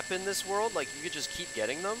cap in this world? Like, you could just keep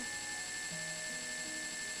getting them?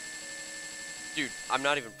 Dude, I'm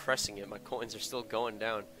not even pressing it. My coins are still going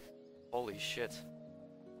down. Holy shit.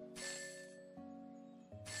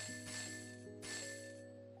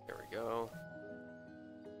 There we go.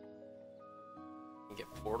 I can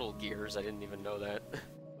get portal gears. I didn't even know that.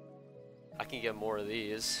 I can get more of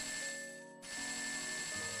these.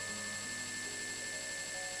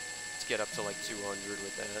 Let's get up to like 200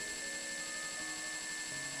 with that.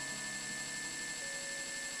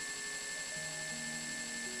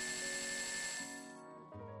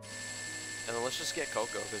 And then let's just get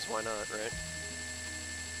cocoa, because why not, right?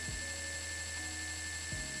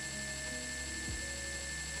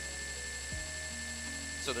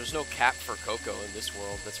 So there's no cap for cocoa in this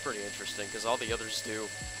world. That's pretty interesting, because all the others do.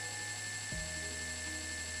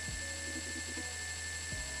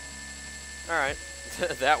 Alright,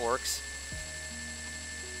 that works.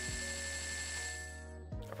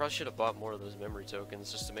 I probably should have bought more of those memory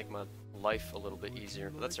tokens just to make my life a little bit easier,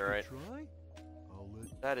 but that's alright.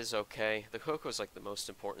 That is okay. The cocoa is like the most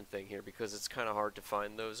important thing here because it's kind of hard to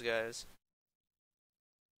find those guys.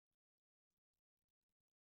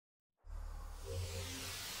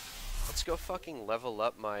 Let's go fucking level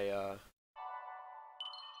up my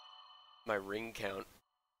my ring count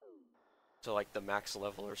to like the max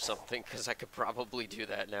level or something, because I could probably do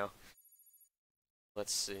that now.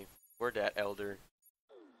 Let's see. Where'd that elder?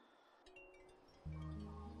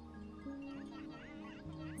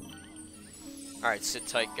 Alright, sit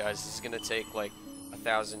tight, guys. This is gonna take like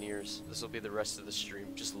 1,000 years. This will be the rest of the stream,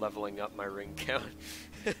 just leveling up my ring count.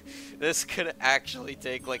 This could actually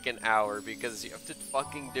take like an hour because you have to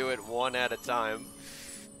fucking do it one at a time,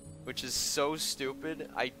 which is so stupid.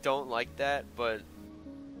 I don't like that, but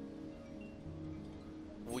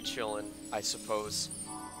we chillin', I suppose.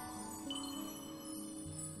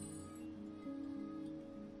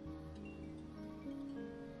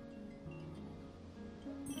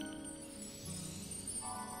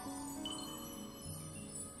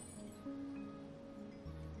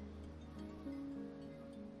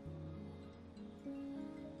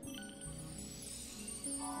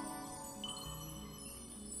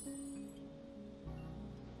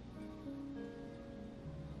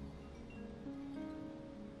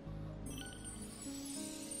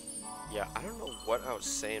 Yeah, I don't know what I was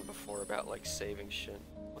saying before about, like, saving shit.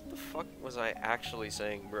 What the fuck was I actually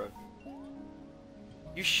saying, bro?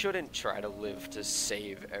 You shouldn't try to live to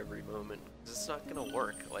save every moment, because it's not gonna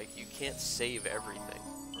work. Like, you can't save everything.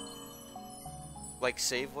 Like,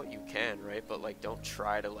 save what you can, right? But, like, don't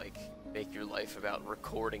try to, like, make your life about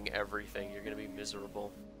recording everything. You're gonna be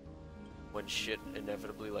miserable when shit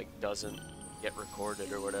inevitably, like, doesn't get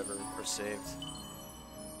recorded or whatever, or saved.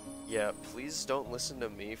 Yeah, please don't listen to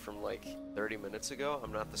me from like 30 minutes ago.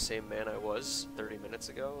 I'm not the same man I was 30 minutes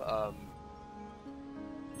ago.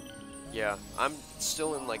 Yeah, I'm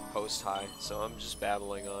still in like post-high, so I'm just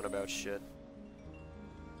babbling on about shit.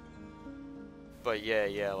 But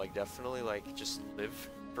yeah, like definitely like just live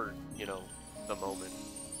for, you know, the moment.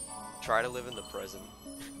 Try to live in the present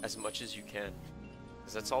as much as you can,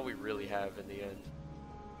 because that's all we really have in the end.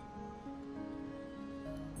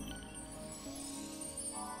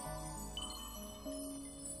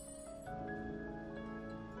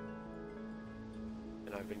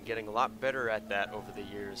 I've been getting a lot better at that over the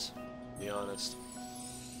years, to be honest.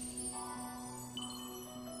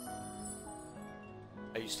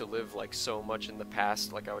 I used to live like so much in the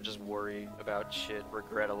past, like I would just worry about shit,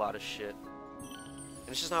 regret a lot of shit. And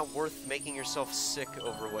it's just not worth making yourself sick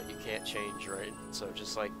over what you can't change, right? So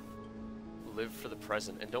just like, live for the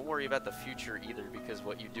present. And don't worry about the future either, because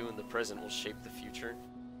what you do in the present will shape the future.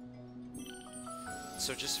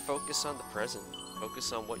 So just focus on the present.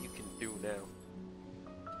 Focus on what you can do now.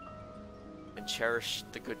 And cherish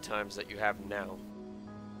the good times that you have now,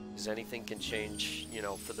 because anything can change, you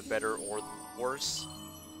know, for the better or worse,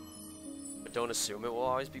 but don't assume it will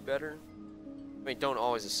always be better. I mean, don't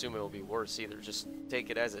always assume it will be worse either, just take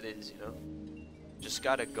it as it is, you know? just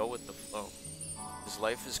gotta go with the flow. Because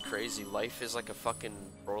life is crazy. Life is like a fucking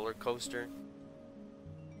roller coaster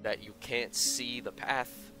that you can't see the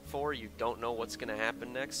path for. You don't know what's gonna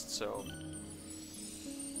happen next, so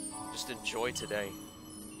just enjoy today,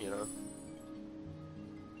 you know?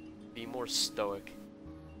 Be more stoic.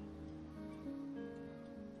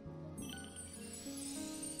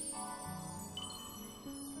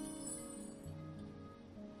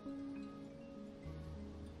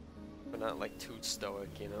 But not like too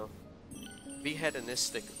stoic, you know? Be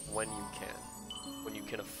hedonistic when you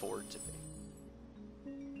can afford to be.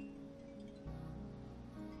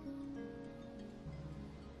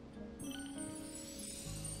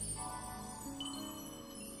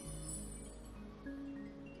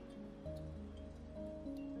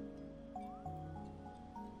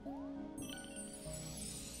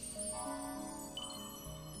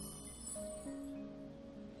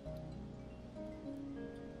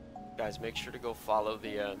 Guys, make sure to go follow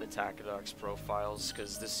the Takedox profiles,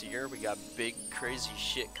 because this year we got big crazy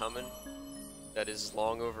shit coming that is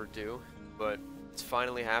long overdue, but it's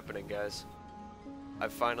finally happening, guys.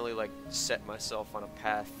 I've finally like set myself on a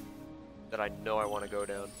path that I know I want to go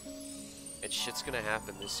down, and shit's gonna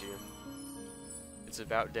happen this year. It's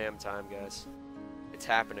about damn time, guys. It's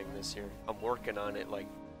happening this year. I'm working on it. Like,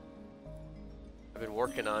 I've been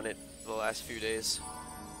working on it for the last few days.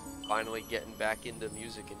 Finally getting back into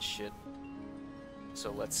music and shit. So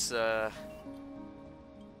let's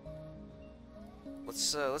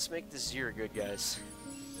make this year good, guys.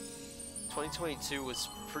 2022 was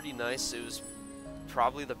pretty nice. It was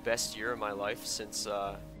probably the best year of my life since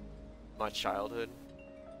my childhood.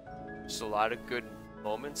 Just a lot of good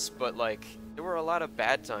moments, but like there were a lot of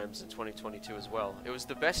bad times in 2022 as well. It was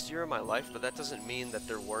the best year of my life, but that doesn't mean that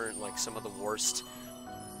there weren't like some of the worst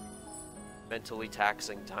mentally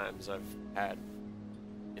taxing times I've had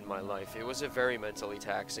in my life. It was a very mentally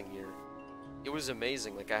taxing year. It was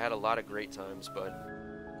amazing. Like, I had a lot of great times, but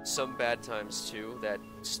some bad times too that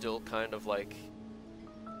still kind of like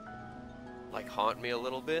haunt me a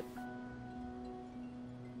little bit.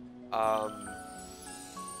 But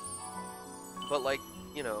like,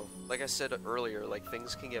 you know, like I said earlier, like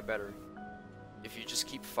things can get better if you just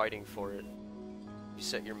keep fighting for it. You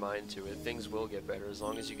set your mind to it, things will get better as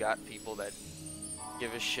long as you got people that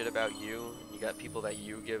give a shit about you, you got people that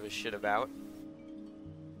you give a shit about.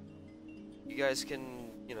 You guys can,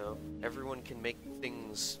 you know, everyone can make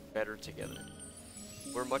things better together.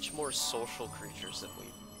 We're much more social creatures than we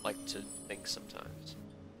like to think sometimes.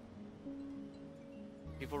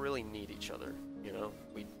 People really need each other, you know?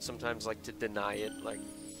 We sometimes like to deny it, like,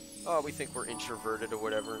 oh, we think we're introverted or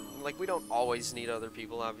whatever. Like, we don't always need other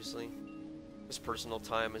people, obviously. This personal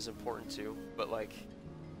time is important too, but like,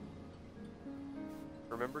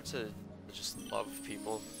 remember to just love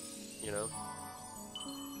people, you know?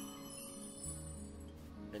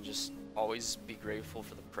 And just always be grateful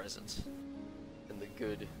for the present and the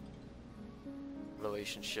good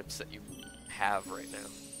relationships that you have right now,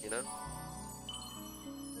 you know?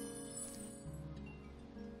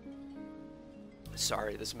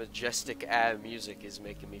 Sorry, this majestic music is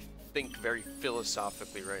making me think very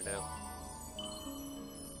philosophically right now.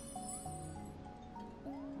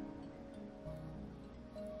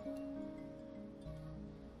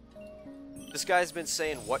 This guy's been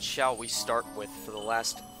saying, what shall we start with for the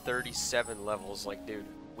last 37 levels? Like, dude,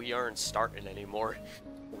 we aren't starting anymore.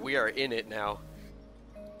 We are in it now.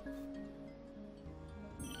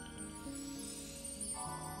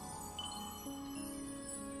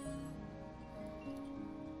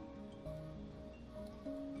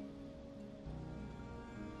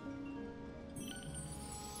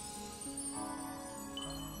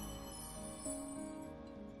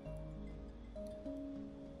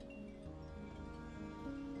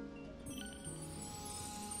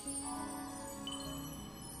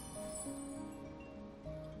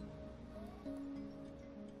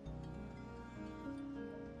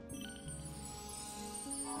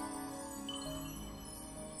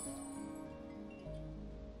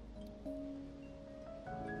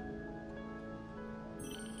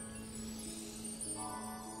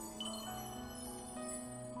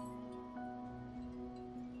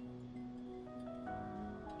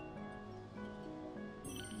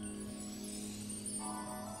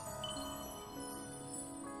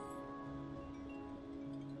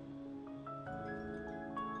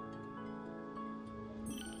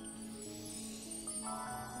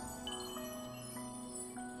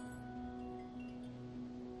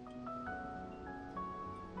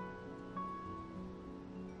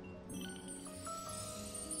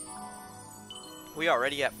 We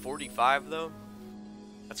already at 45 though?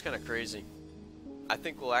 That's kind of crazy. I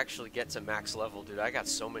think we'll actually get to max level, dude. I got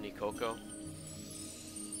so many cocoa.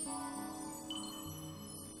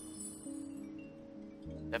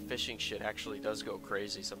 That fishing shit actually does go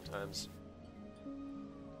crazy sometimes.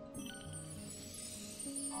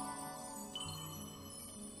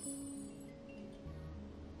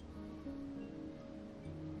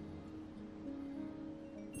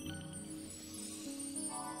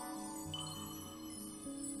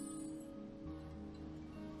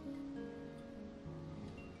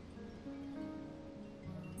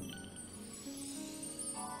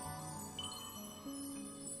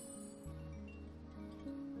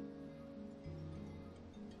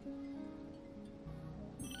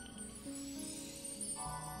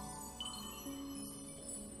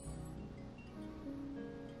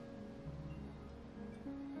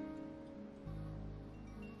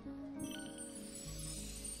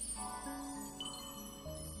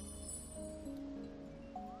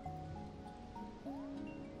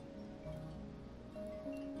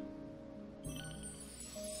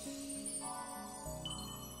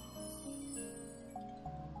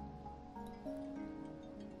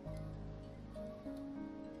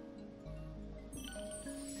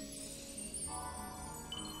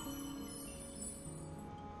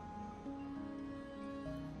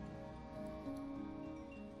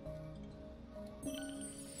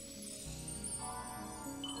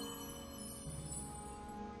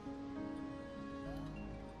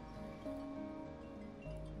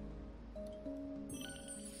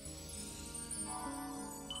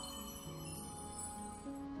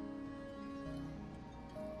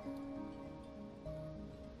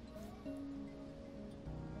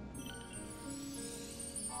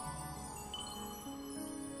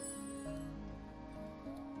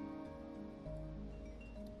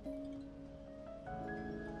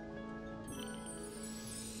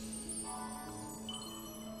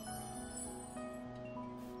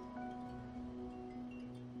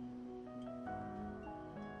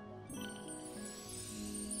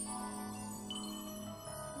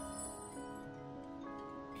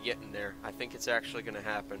 Getting there. I think it's actually gonna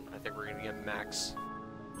happen. I think we're gonna get max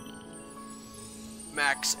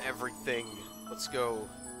everything. Let's go.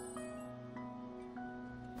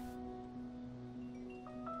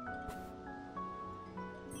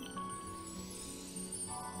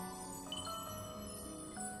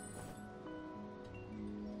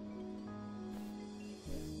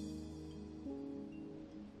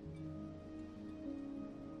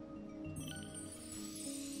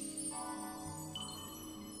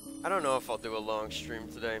 I don't know if I'll do a long stream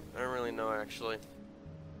today. I don't really know, actually.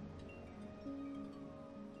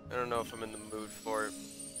 I don't know if I'm in the mood for it.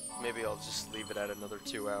 Maybe I'll just leave it at another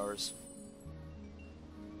 2 hours.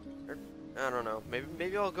 Or, I don't know.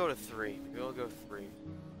 Maybe I'll go to 3. Maybe I'll go 3.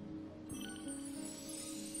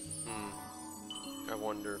 I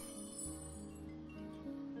wonder.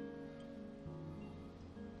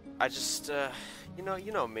 I just, you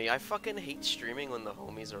know me. I fucking hate streaming when the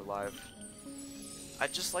homies are live. I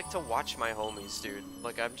just like to watch my homies, dude.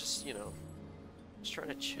 Like, I'm just, just trying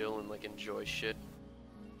to chill and, like, enjoy shit.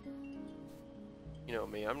 You know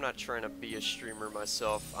me, I'm not trying to be a streamer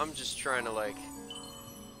myself. I'm just trying to, like,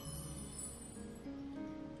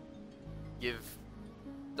 give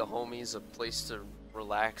the homies a place to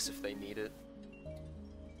relax if they need it.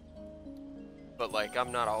 But, like,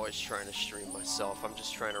 I'm not always trying to stream myself. I'm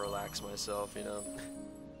just trying to relax myself, you know?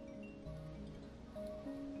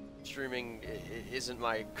 Streaming isn't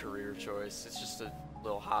my career choice. It's just a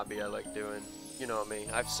little hobby I like doing. You know me.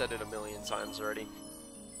 I've said it a million times already.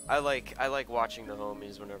 I like watching the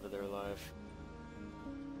homies whenever they're live.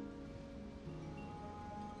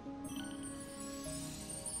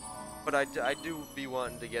 But I do be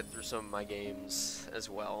wanting to get through some of my games as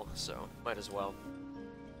well, so might as well.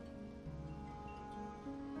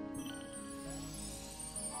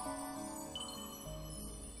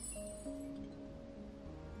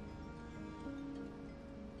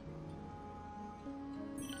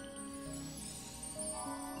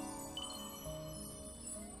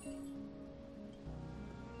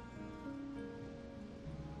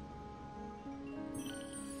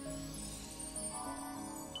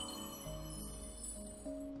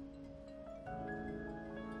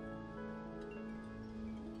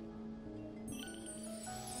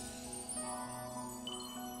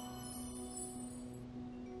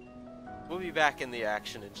 We'll be back in the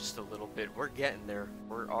action in just a little bit. We're getting there.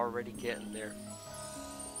 We're already getting there.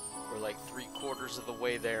 We're like 3/4 of the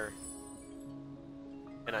way there.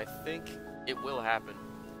 And I think it will happen.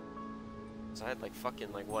 Cause I had like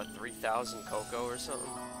fucking like what, 3,000 cocoa or something?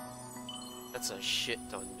 That's a shit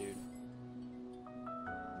ton, dude.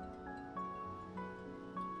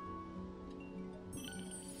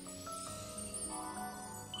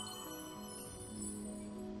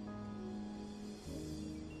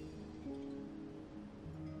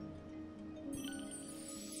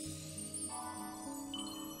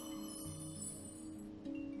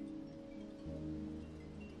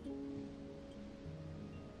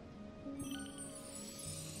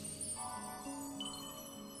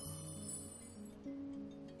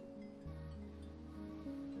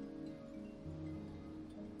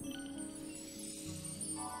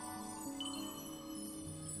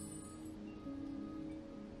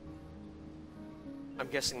 I'm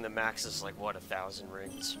guessing the max is like, what, 1,000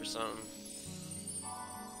 rings or something?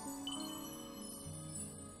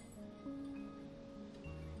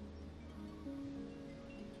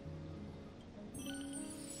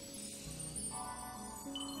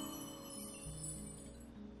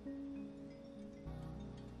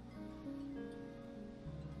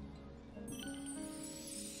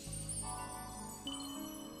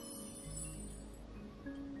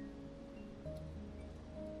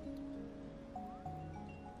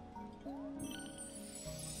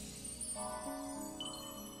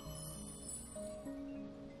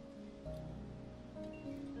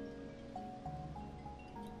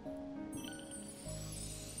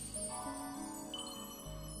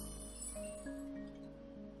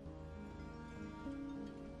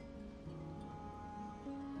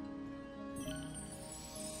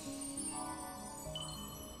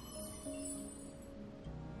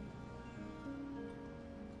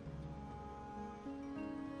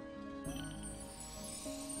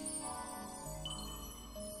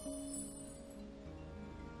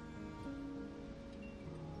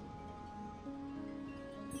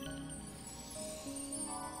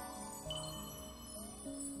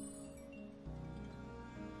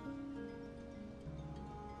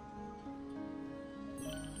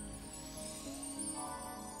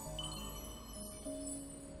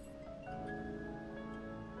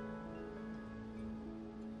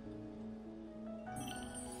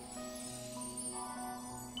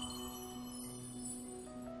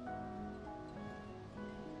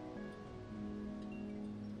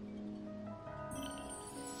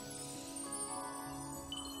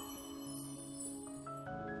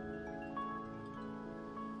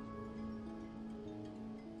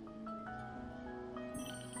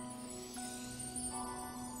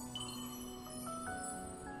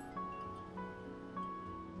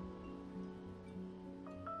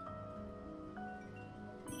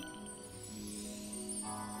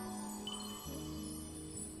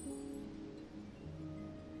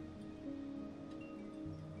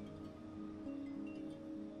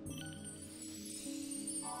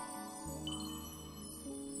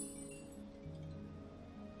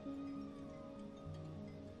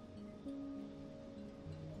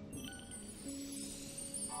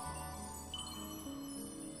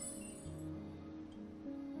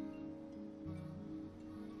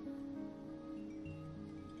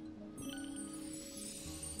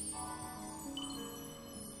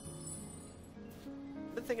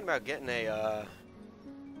 I've been thinking about getting a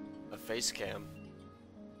face cam.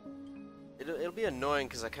 It'll be annoying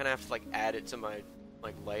because I kind of have to like add it to my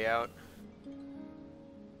like layout,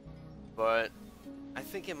 but I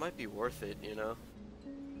think it might be worth it, you know?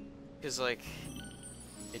 Because like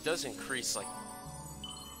it does increase like,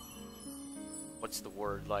 what's the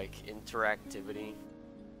word, like interactivity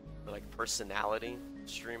or like personality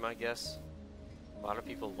stream, I guess. A lot of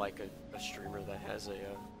people like a streamer that has a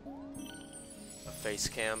face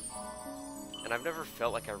cam, and I've never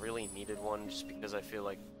felt like I really needed one, just because I feel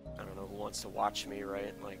like, I don't know, who wants to watch me,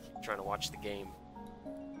 right? Like, trying to watch the game.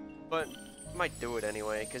 But I might do it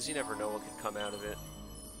anyway, because you never know what could come out of it.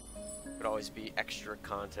 Could always be extra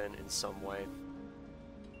content in some way.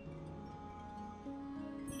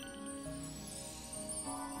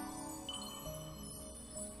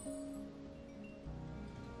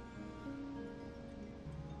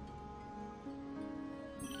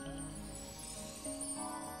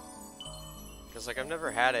 Because, like, I've never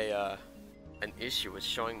had an issue with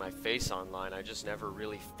showing my face online. I just never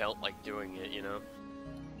really felt like doing it, you know?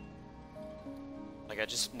 Like, I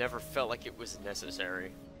just never felt like it was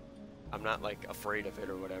necessary. I'm not, like, afraid of it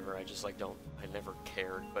or whatever. I just, like, I never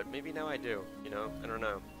cared. But maybe now I do, you know? I don't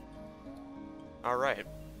know. Alright.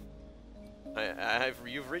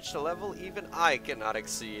 You've reached a level even I cannot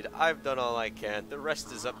exceed. I've done all I can. The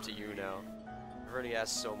rest is up to you now. I've already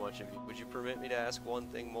asked so much of you. Would you permit me to ask one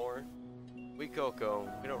thing more? We Coco,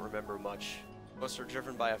 we don't remember much. Most are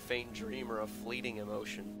driven by a faint dream or a fleeting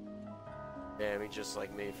emotion. Damn, he's just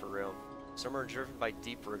like me, for real. Some are driven by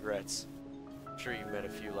deep regrets. I'm sure you've met a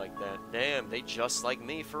few like that. Damn, they just like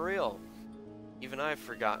me, for real. Even I've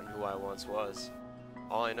forgotten who I once was.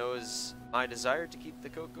 All I know is my desire to keep the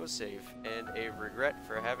Coco safe, and a regret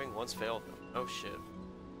for having once failed them. Oh shit.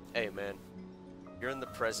 Hey man, you're in the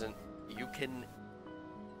present. You can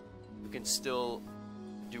still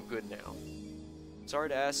do good now. Sorry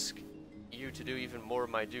to ask you to do even more of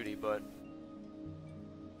my duty, but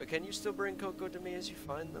can you still bring Coco to me as you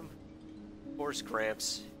find them? Of course,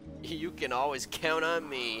 Gramps. You can always count on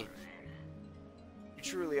me. You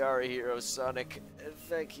truly are a hero, Sonic.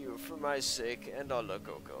 Thank you for my sake and all of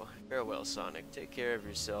Coco. Farewell, Sonic. Take care of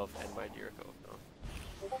yourself and my dear Coco.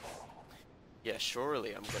 Yeah,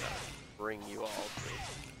 surely I'm gonna bring you all to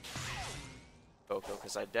Boko,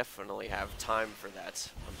 because I definitely have time for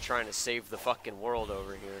that. I'm trying to save the fucking world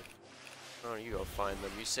over here. Oh, you go find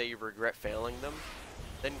them. You say you regret failing them?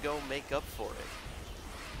 Then go make up for it.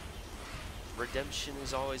 Redemption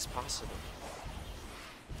is always possible.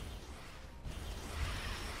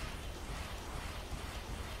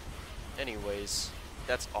 Anyways,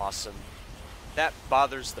 that's awesome. That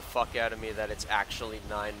bothers the fuck out of me that it's actually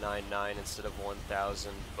 999 instead of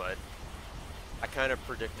 1000, but I kind of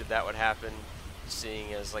predicted that would happen,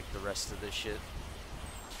 seeing as like the rest of the shit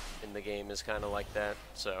in the game is kind of like that,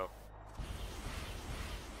 so.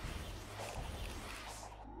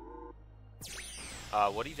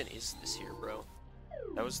 What even is this here, bro?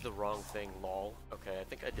 That was the wrong thing, lol. Okay, I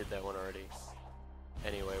think I did that one already.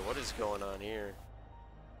 Anyway, what is going on here?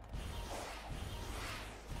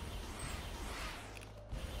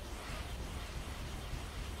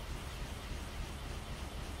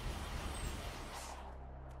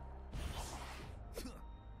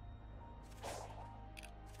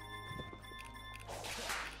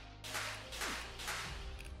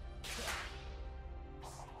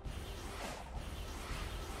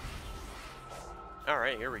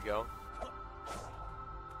 Alright, here we go.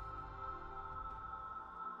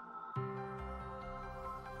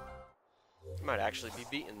 Might actually be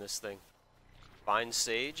beating this thing. Find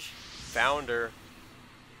Sage. Found her.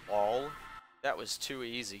 Lol. That was too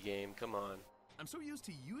easy, game. Come on. I'm so used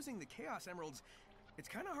to using the Chaos Emeralds, it's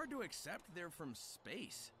kind of hard to accept they're from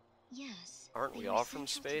space. Yes. Aren't we they are all from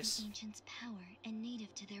central to space? the ancients' power and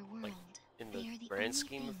native to their world. Like, in They the are the grand only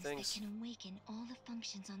scheme of things? that can awaken all the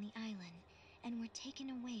functions on the island, and were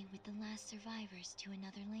taken away with the last survivors to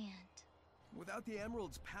another land. Without the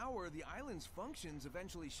Emerald's power, the island's functions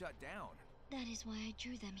eventually shut down. That is why I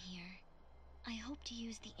drew them here. I hope to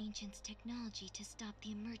use the ancients' technology to stop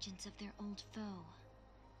the emergence of their old foe.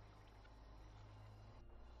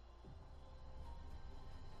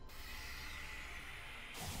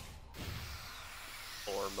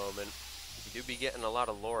 Lore moment. You do be getting a lot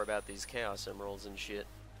of lore about these Chaos Emeralds and shit.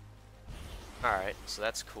 Alright, so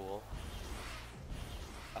that's cool.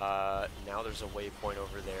 Now there's a waypoint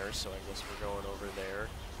over there, so I guess we're going over there.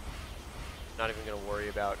 Not even gonna worry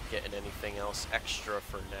about getting anything else extra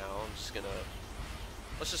for now. I'm just gonna...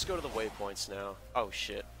 Let's just go to the waypoints now. Oh,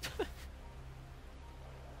 shit.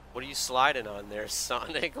 What are you sliding on there,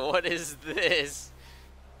 Sonic? What is this?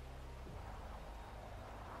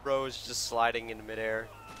 Bro is just sliding in midair.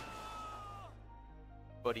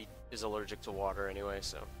 But he is allergic to water anyway,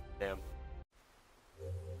 so damn.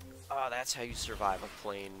 Oh, that's how you survive a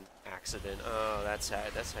plane accident. Oh, that's how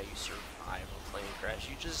you survive a plane crash.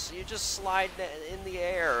 You just slide in the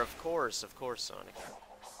air. Of course, Sonic.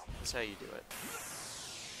 That's how you do it.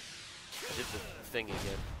 I did the thing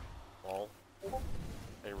again. Lol.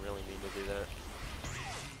 I didn't really mean to do that.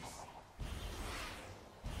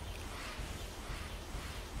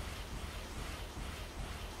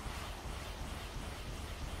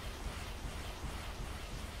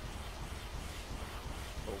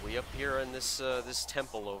 We up here in this this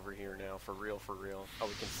temple over here now, for real, for real. Oh,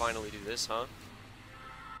 we can finally do this, huh?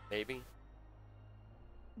 Maybe.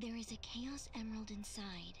 There is a Chaos Emerald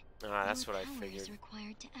inside. Ah, that's Your what I power figured. is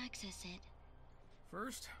required to access it.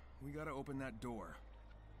 First, we gotta open that door.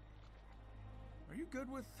 Are you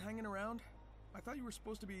good with hanging around? I thought you were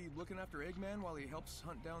supposed to be looking after Eggman while he helps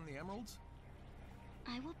hunt down the emeralds.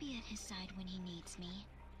 I will be at his side when he needs me.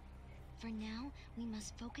 For now, we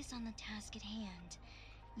must focus on the task at hand.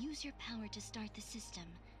 Use your power to start the system.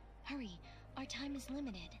 Hurry, our time is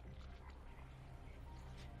limited.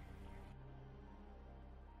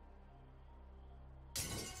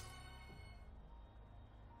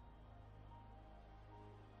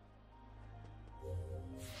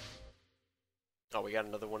 Oh, we got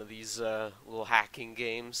another one of these little hacking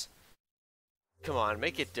games. Come on,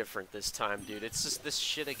 make it different this time, dude. It's just this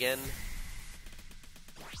shit again.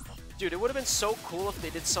 Dude, it would have been so cool if they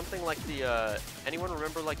did something like the, anyone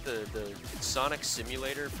remember like the Sonic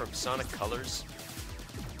Simulator from Sonic Colors?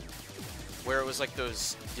 Where it was like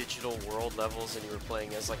those digital world levels and you were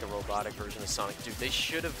playing as like a robotic version of Sonic. Dude, they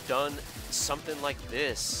should have done something like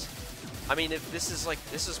this. I mean, if this is like,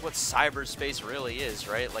 this is what cyberspace really is,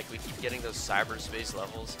 right? Like, we keep getting those cyberspace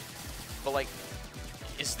levels. But like,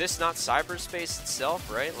 is this not cyberspace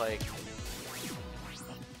itself, right? Like,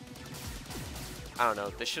 I don't know,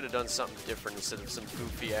 they should have done something different instead of some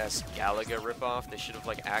goofy-ass Galaga ripoff. They should have,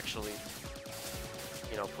 like, actually,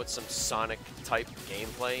 you know, put some Sonic-type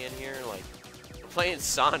gameplay in here. Like, we're playing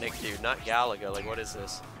Sonic, dude, not Galaga. Like, what is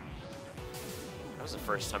this? That was the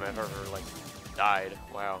first time I've ever, like, died.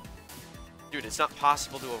 Wow. Dude, it's not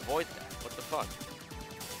possible to avoid that. What the fuck?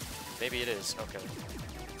 Maybe it is. Okay.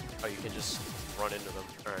 Oh, you can just run into them.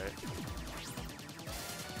 Alright.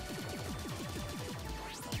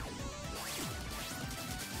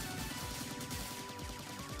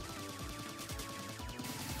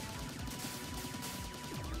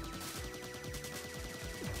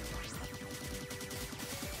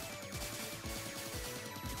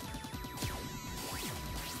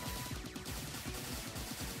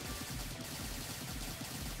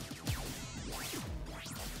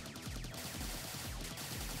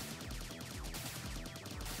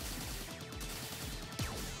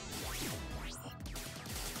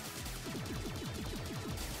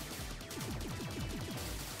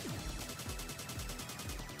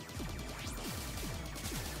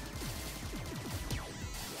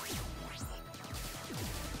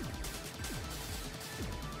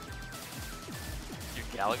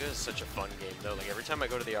 Galaga is such a fun game though. Like every time I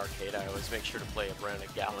go to the arcade, I always make sure to play a brand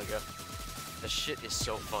of Galaga. This shit is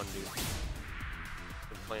so fun, dude.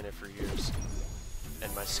 Been playing it for years,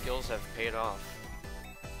 and my skills have paid off.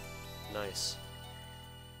 Nice.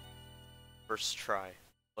 First try.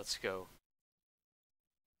 Let's go.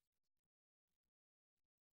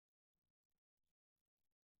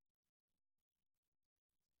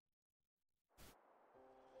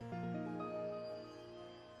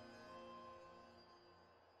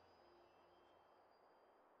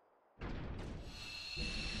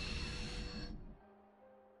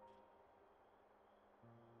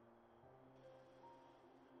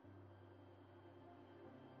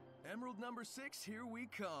 Emerald number 6, here we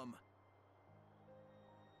come.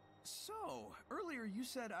 So, earlier you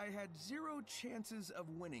said I had 0 chances of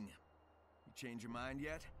winning. You change your mind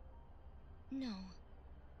yet? No.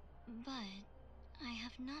 But I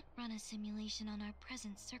have not run a simulation on our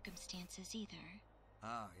present circumstances either.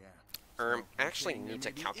 Ah, yeah. Actually okay, need to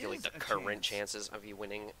maybe calculate is the a current chance. chances of you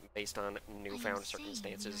winning based on newfound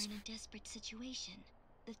circumstances. We are in a desperate situation.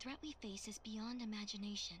 The threat we face is beyond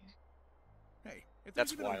imagination. Hey, if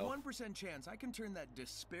That's there's even a wild. 1% chance I can turn that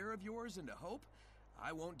despair of yours into hope,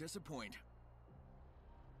 I won't disappoint.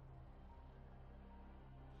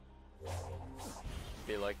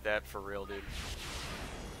 Be like that for real, dude.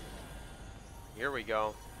 Here we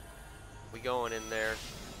go. We going in there.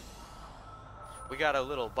 We got a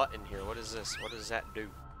little button here. What is this? What does that do?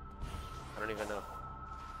 I don't even know.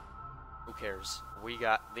 Who cares? We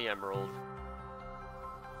got the emerald.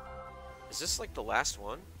 Is this like the last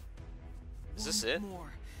one? Is this it? One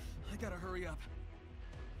more. I gotta hurry up.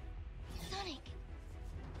 Sonic!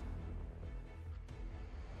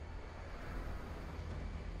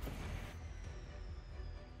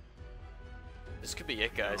 This could be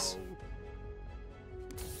it, guys.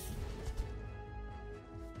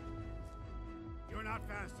 You're not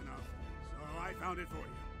fast enough, so I found it for you.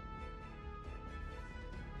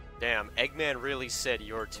 Damn, Eggman really said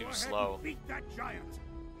you're too Go ahead slow. and beat that giant.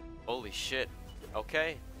 Holy shit.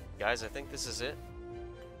 Okay, guys, I think this is it.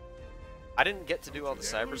 I didn't get to do all the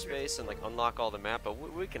cyberspace and like unlock all the map, but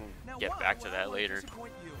we can Now get why back to would I that want later.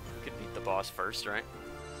 disappoint you? Could beat the boss first, right?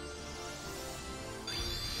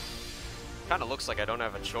 Kinda looks like I don't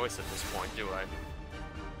have a choice at this point, do I?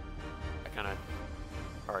 I kinda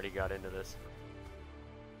already got into this.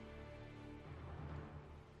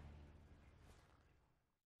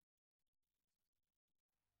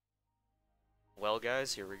 Well,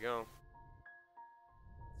 guys, here we go.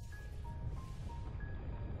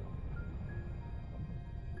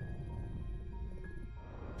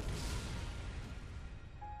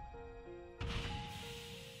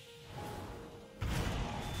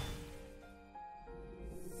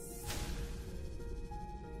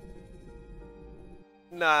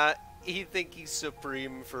 Nah, he think he's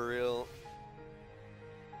supreme for real.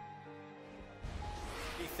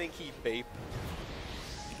 He think he bape.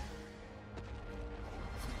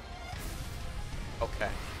 Okay.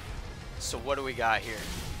 So what do we got here?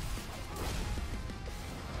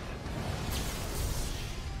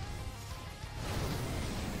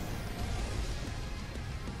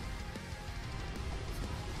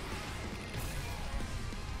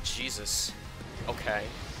 Jesus. Okay.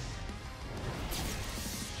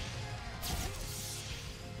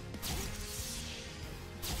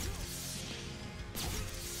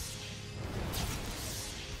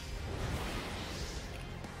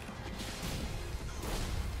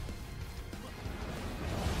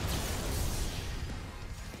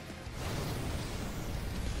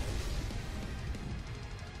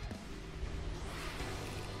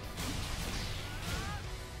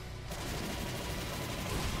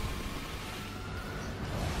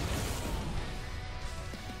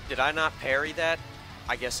 Did I not parry that?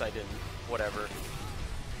 I guess I didn't. Whatever.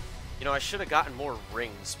 You know, I should have gotten more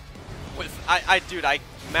rings. Dude, I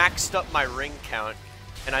maxed up my ring count,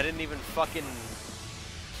 and I didn't even fucking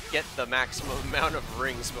get the maximum amount of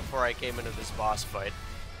rings before I came into this boss fight.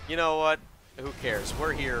 You know what? Who cares?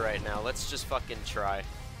 We're here right now. Let's just fucking try.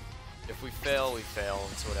 If we fail, we fail.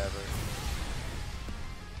 It's whatever.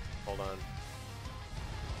 Hold on.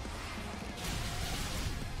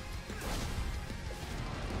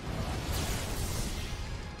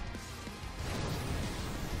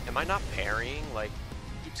 Am I not parrying? Like,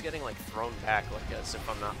 it keeps getting like thrown back like as if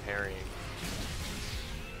I'm not parrying.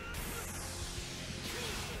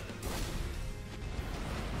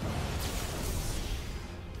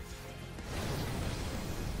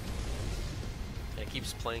 And it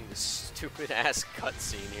keeps playing this stupid ass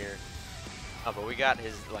cutscene here. Oh, but we got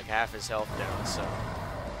his like half his health down, so.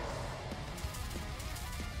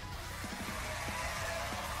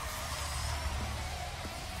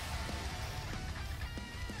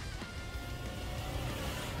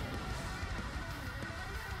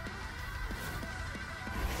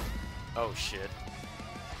 Oh shit.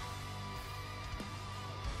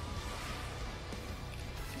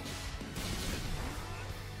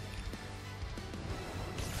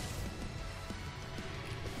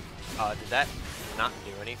 Did that not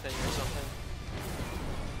do anything or something?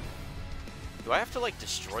 Do I have to like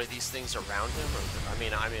destroy these things around him? Or, I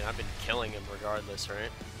mean, I've been killing him regardless,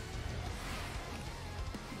 right?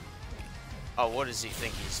 Oh, what does he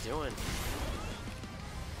think he's doing?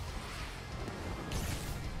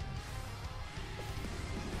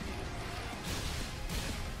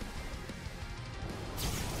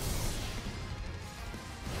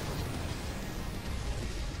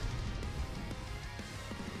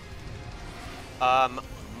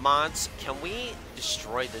 Mods, can we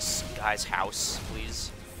destroy this guy's house,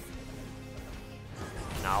 please?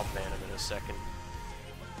 And I'll ban him in a second.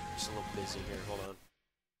 Just a little busy here, hold on.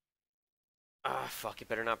 Ah, fuck, it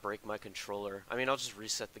better not break my controller. I mean, I'll just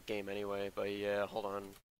reset the game anyway, but yeah, hold on.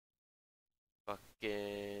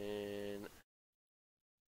 Fucking...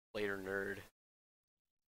 Later, nerd.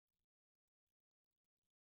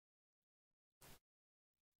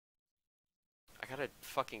 I gotta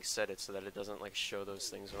fucking set it so that it doesn't like show those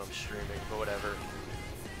things when I'm streaming, but whatever.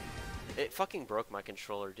 It fucking broke my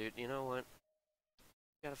controller, dude. You know what?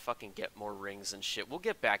 Gotta fucking get more rings and shit. We'll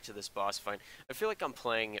get back to this boss fight. I feel like I'm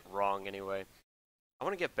playing it wrong anyway. I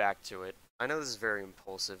want to get back to it. I know this is very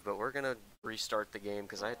impulsive, but we're gonna restart the game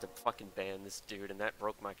because I had to fucking ban this dude, and that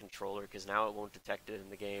broke my controller because now it won't detect it in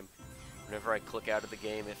the game. Whenever I click out of the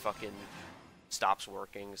game, it fucking stops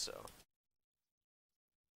working, so...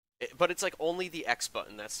 But it's like only the X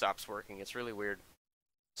button that stops working. It's really weird.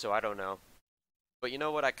 So I don't know. But you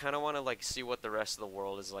know what? I kind of want to like see what the rest of the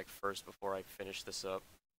world is like first before I finish this up.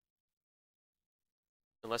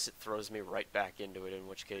 Unless it throws me right back into it, in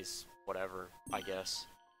which case, whatever, I guess.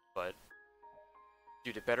 But,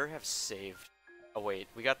 dude, it better have saved. Oh wait,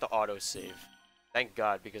 we got the autosave. Thank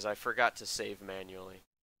God, because I forgot to save manually.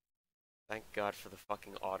 Thank God for the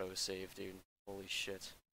fucking autosave, dude. Holy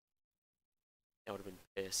shit. I would have been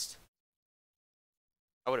pissed.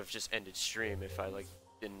 I would have just ended stream if I, like,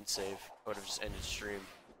 didn't save. I would have just ended stream.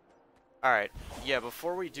 Alright, yeah,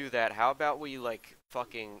 before we do that, how about we, like,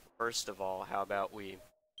 fucking, first of all, how about we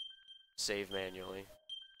save manually?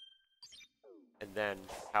 And then,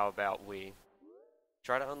 how about we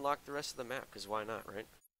try to unlock the rest of the map, because why not, right?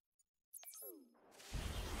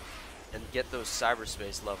 And get those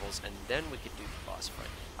cyberspace levels, and then we could do the boss fight.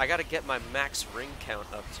 I gotta get my max ring count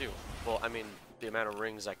up, too. Well, I mean, the amount of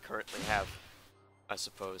rings I currently have, I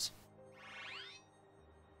suppose.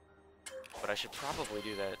 But I should probably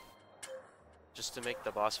do that just to make the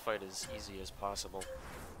boss fight as easy as possible.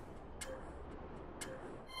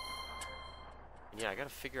 And yeah, I gotta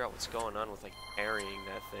figure out what's going on with like parrying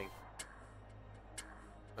that thing.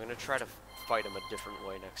 I'm gonna try to fight him a different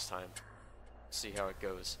way next time. See how it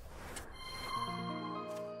goes.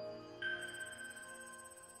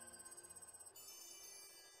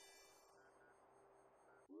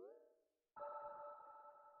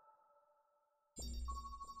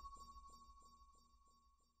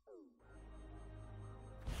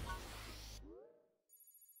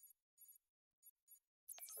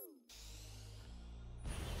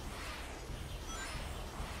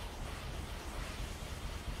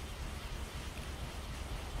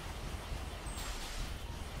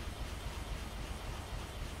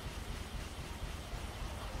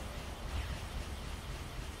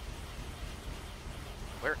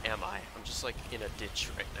 Where am I? I'm just like in a ditch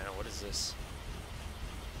right now. What is this?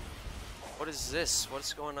 What is this?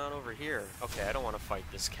 What's going on over here? Okay, I don't want to fight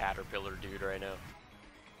this caterpillar dude right now.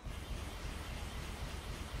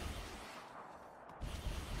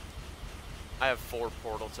 I have 4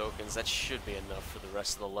 portal tokens. That should be enough for the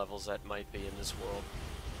rest of the levels that might be in this world.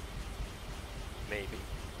 Maybe.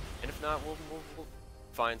 And if not, we'll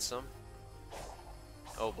find some.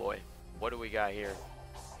 Oh boy. What do we got here?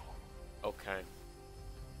 Okay.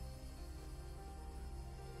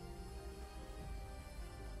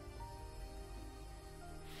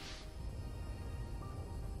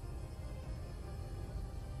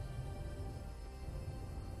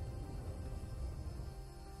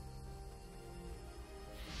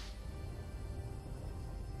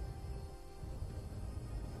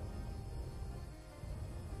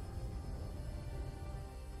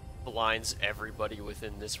 Blinds everybody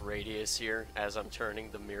within this radius here as I'm turning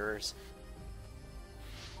the mirrors.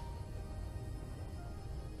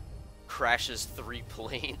 Crashes 3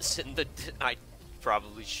 planes in the... I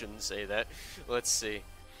probably shouldn't say that. Let's see.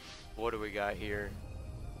 What do we got here?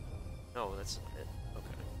 No, that's not it. Okay.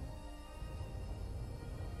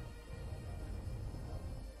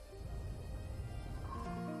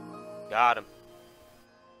 Got him.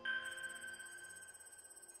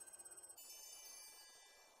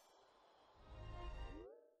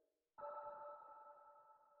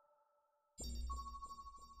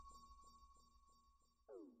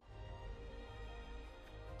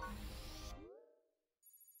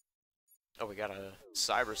 Oh, we got a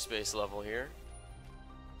cyberspace level here.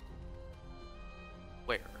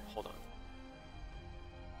 Where? Hold on.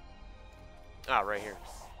 Ah, right here.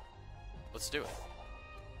 Let's do it.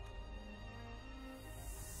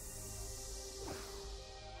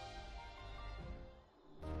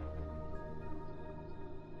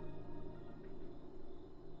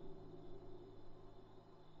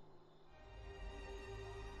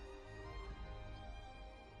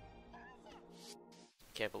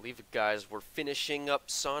 Can't believe it, guys. We're finishing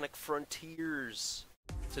up Sonic Frontiers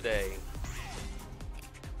today.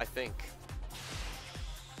 I think.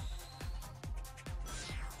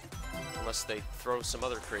 Unless they throw some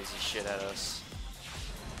other crazy shit at us.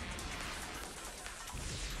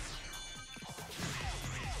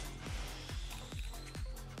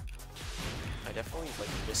 I definitely like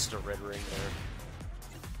missed a red ring there.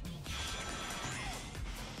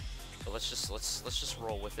 But let's just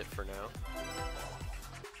roll with it for now.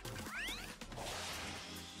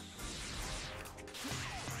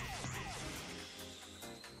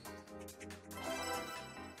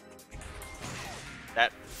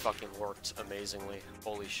 That fucking worked amazingly.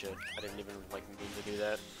 Holy shit. I didn't even like mean to do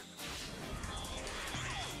that.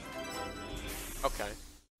 Okay.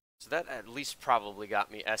 So that at least probably got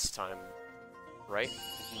me S time, right?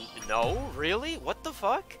 No? Really? What the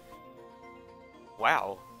fuck?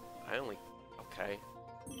 Wow. I only... Okay.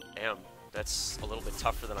 Damn. That's a little bit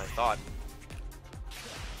tougher than I thought.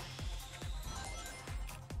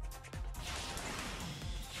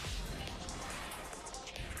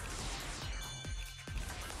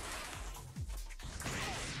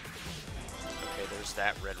 There's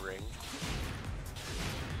that red ring.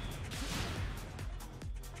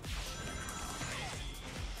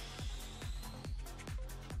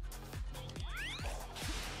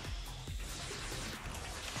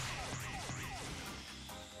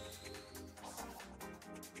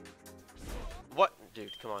 What?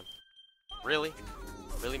 Dude, come on. Really?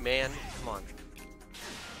 Really, man? Come on.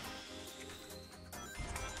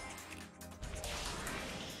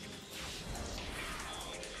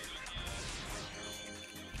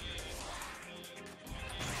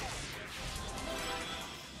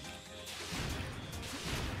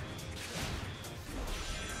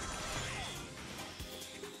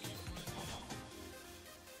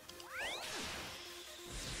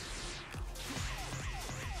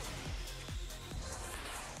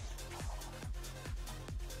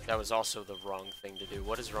 That was also the wrong thing to do.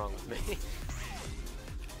 What is wrong with me?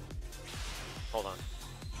 Hold on.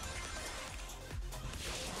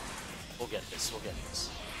 We'll get this, we'll get this.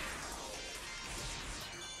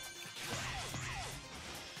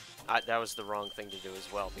 That was the wrong thing to do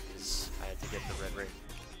as well, because I had to get the red ring.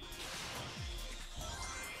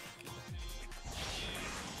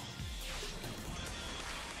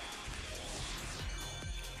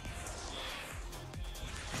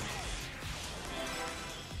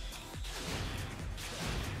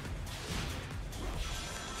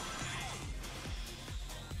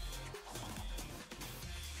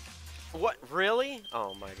 What? Really?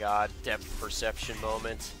 Oh my god. Depth perception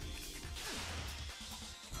moment.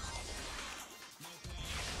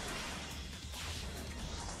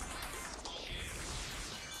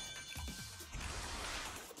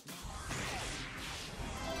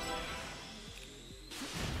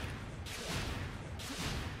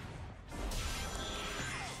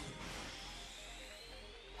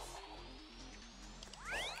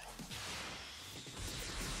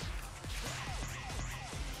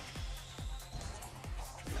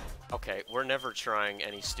 Okay, we're never trying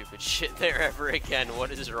any stupid shit there ever again. What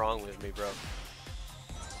is wrong with me, bro?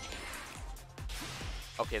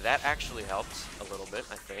 Okay, that actually helped a little bit,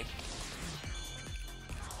 I think.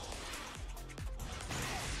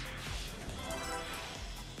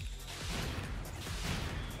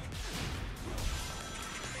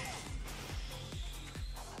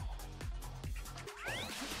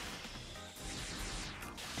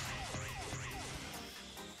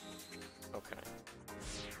 Okay.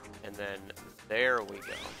 And then there we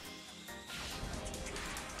go.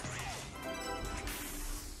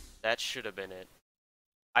 That should have been it.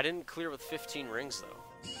 I didn't clear with 15 rings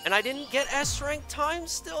though. And I didn't get S rank time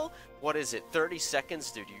still? What is it? 30 seconds?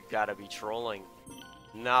 Dude, you gotta be trolling.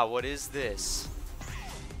 Nah, what is this?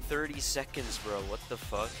 30 seconds, bro. What the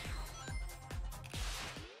fuck?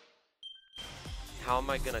 How am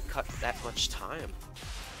I gonna cut that much time?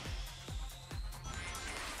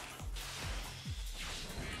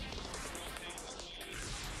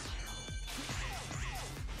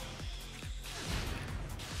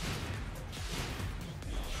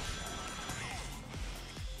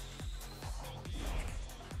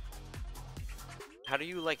 How do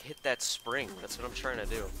you, like, hit that spring? That's what I'm trying to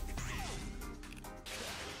do.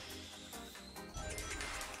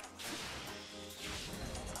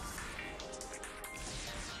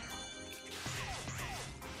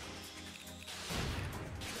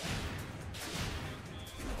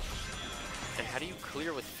 And how do you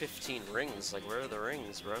clear with 15 rings? Like, where are the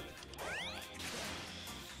rings, bro?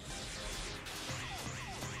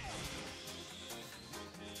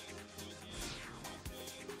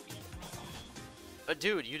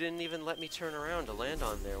 Dude, you didn't even let me turn around to land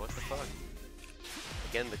on there. What the fuck?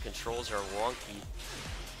 Again, the controls are wonky.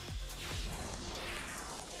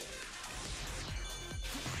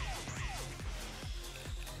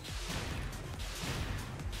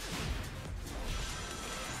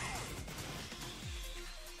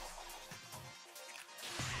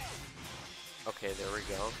 Okay, there we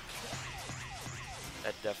go.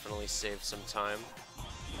 That definitely saved some time.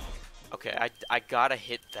 Okay, I gotta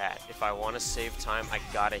hit that. If I want to save time, I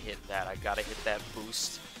gotta hit that. I gotta hit that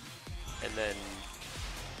boost. And then,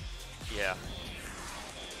 yeah.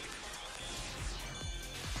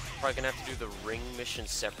 Probably gonna have to do the ring mission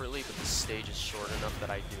separately, but the stage is short enough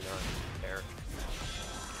that I do not care.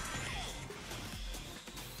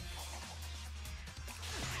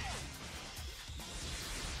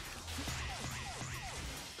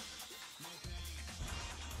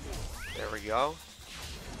 There we go.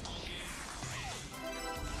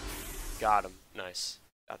 Got him. Nice.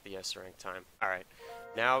 Got the S rank time. Alright.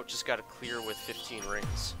 Now just gotta clear with 15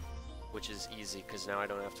 rings. Which is easy, because now I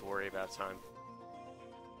don't have to worry about time.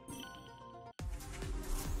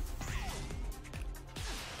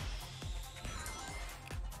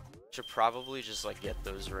 Should probably just, like, get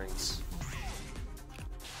those rings.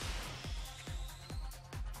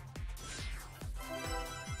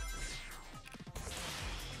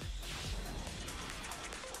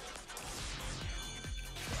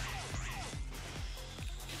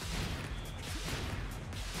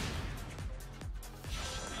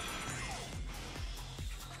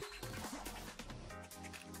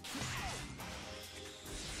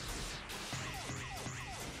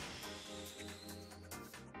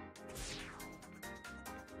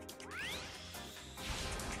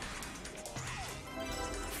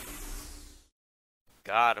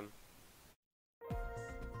 Got him.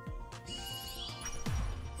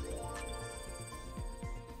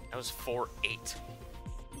 That was 4-8.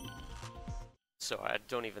 So I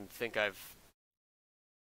don't even think I've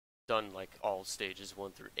done like all stages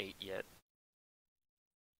 1 through 8 yet.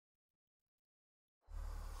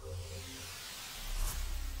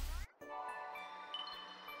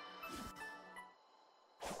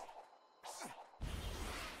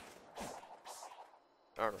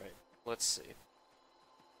 Alright, let's see.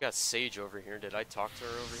 Got Sage over here. Did I talk to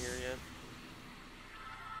her over here yet?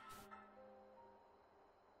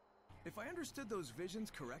 If I understood those visions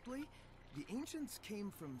correctly, the ancients came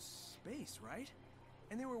from space, right?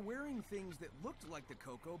 And they were wearing things that looked like the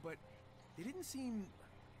Coco, but they didn't seem,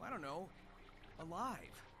 I don't know, alive.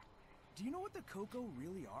 Do you know what the Coco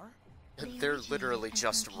really are? They're literally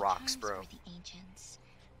just rocks, bro. The ancients.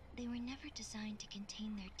 They were never designed to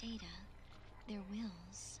contain their data, their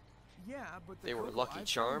wills. Yeah, but the They were Coco Lucky I've found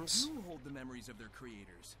Charms? do hold the memories of their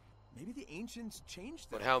creators. Maybe the ancients changed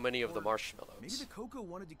them. But how many of the or marshmallows? Maybe the Coco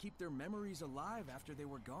wanted to keep their memories alive after they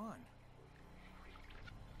were gone.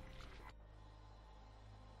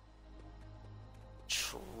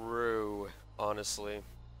 True, honestly.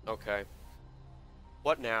 Okay.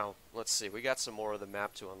 What now? Let's see. We got some more of the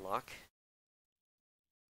map to unlock.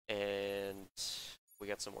 And We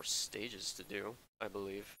got some more stages to do, I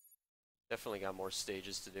believe. Definitely got more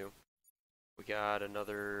stages to do. We got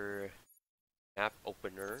another map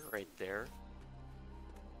opener right there.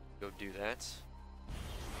 Go do that.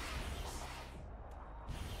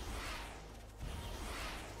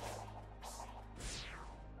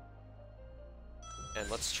 And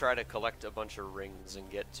let's try to collect a bunch of rings and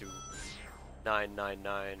get to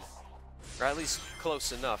 999. Or at least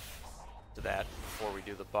close enough to that before we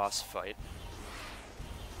do the boss fight.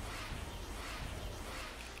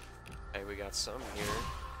 Hey, we got some here.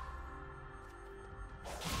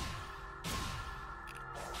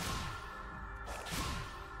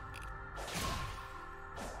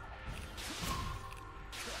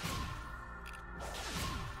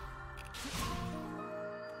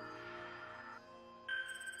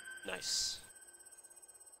 Nice.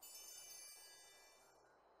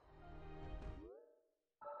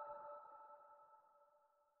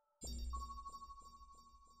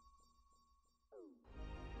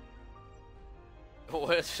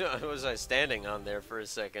 What was I standing on there for a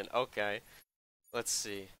second? Okay. Let's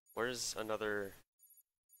see. Where's another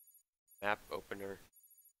map opener?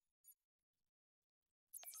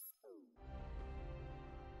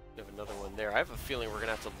 We have another one there. I have a feeling we're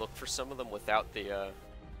gonna have to look for some of them without the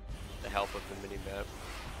help of the mini-map.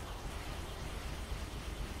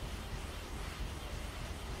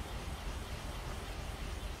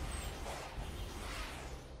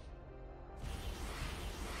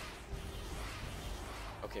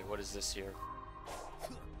 Okay, what is this here?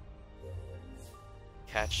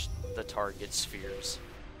 Catch the target spheres.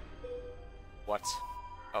 What?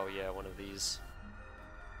 Oh yeah, one of these.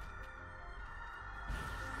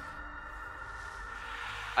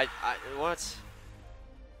 What?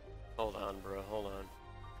 Hold on, bro, hold on.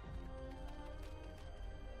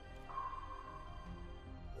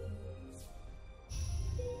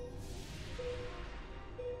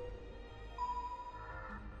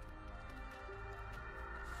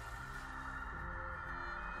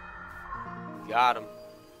 Got him.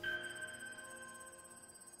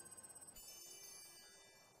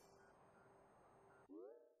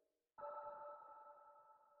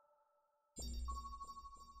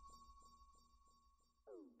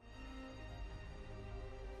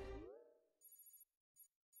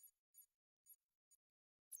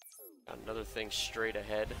 Got another thing straight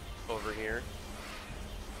ahead over here.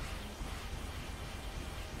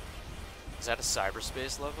 Is that a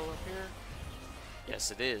cyberspace level up here?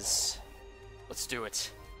 Yes, it is. Let's do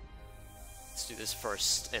it. Let's do this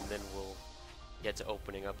first, and then we'll get to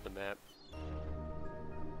opening up the map.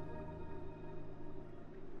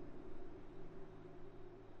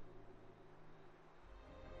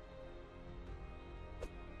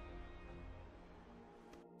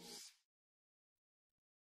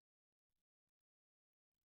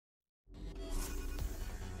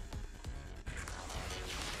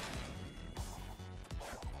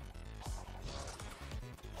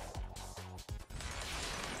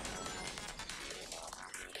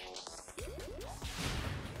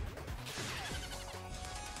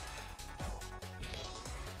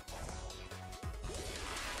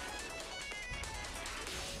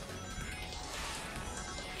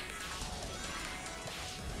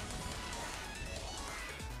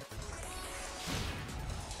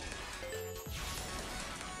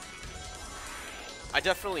 I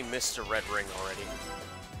definitely missed a red ring already.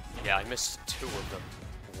 Yeah, I missed 2 of them.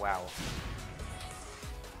 Wow.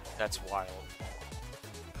 That's wild.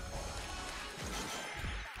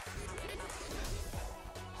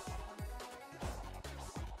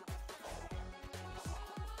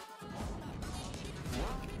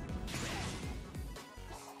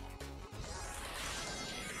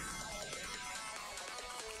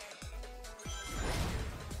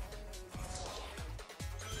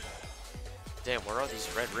 Damn, where are these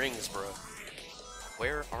red rings, bro?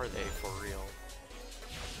 Where are they for real?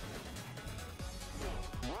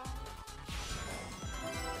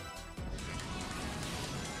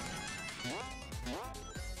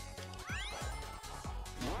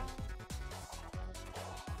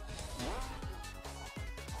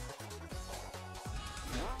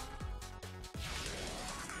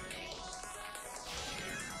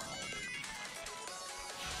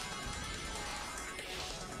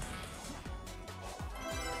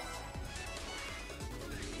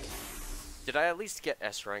 Did I at least get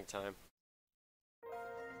S rank time?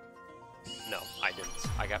 No, I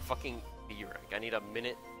didn't. I got fucking B rank. I need a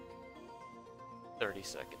minute 30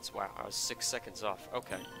 seconds. Wow, I was 6 seconds off.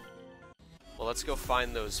 Okay. Well, let's go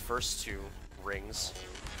find those first 2 rings.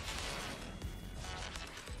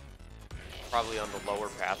 Probably on the lower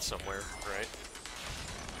path somewhere, right?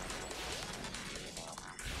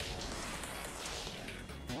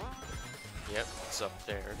 what's up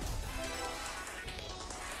there.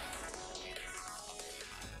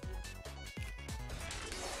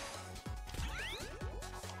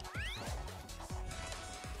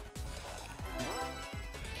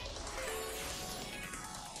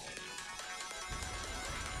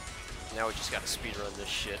 Now we just gotta speedrun this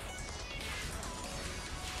shit.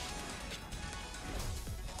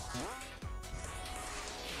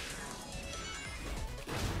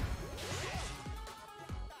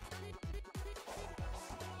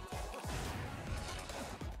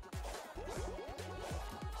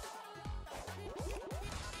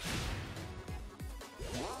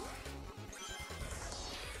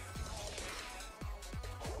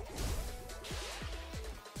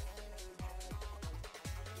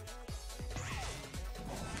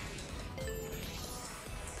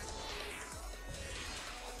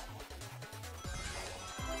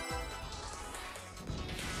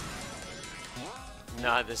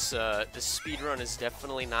 Nah, this speedrun is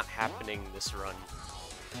definitely not happening this run.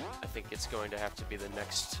 I think it's going to have to be the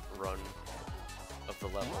next run of the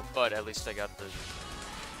level, but at least I got the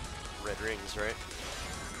red rings, right?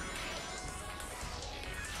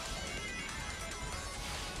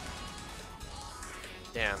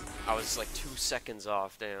 Damn, I was like 2 seconds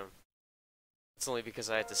off, damn. It's only because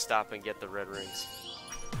I had to stop and get the red rings.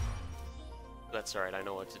 That's alright, I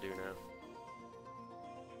know what to do now.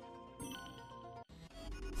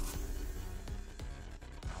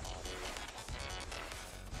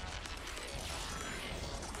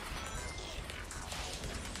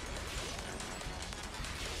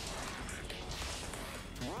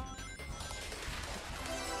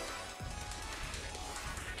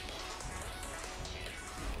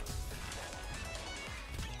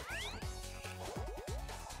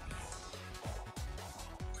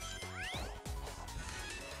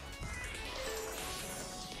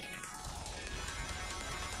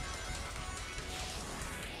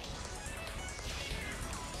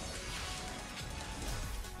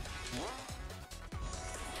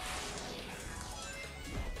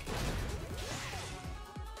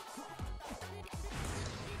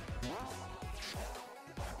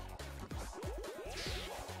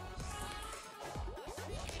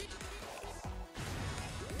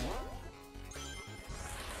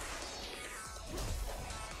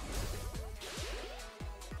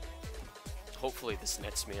 Hopefully this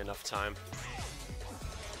nets me enough time.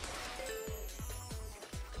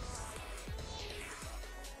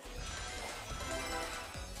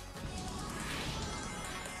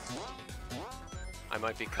 I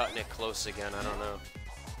might be cutting it close again, I don't know.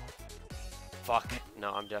 Fuck.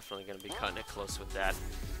 No, I'm definitely gonna be cutting it close with that.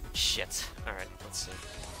 Shit. Alright, let's see.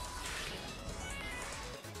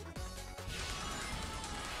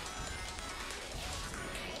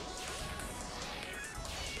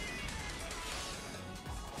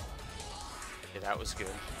 That was good.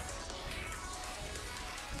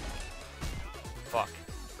 Fuck.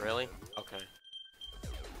 Really? Okay.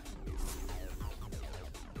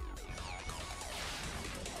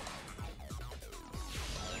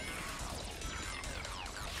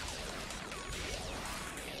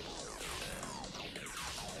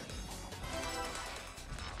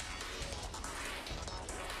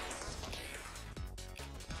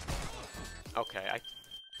 Okay,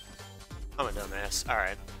 I'm a dumbass.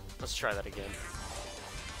 Alright, let's try that again.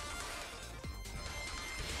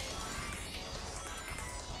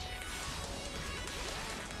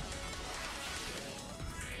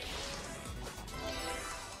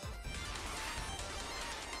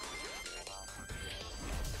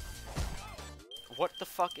 What the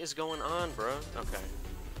fuck is going on, bro? Okay.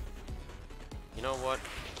 You know what?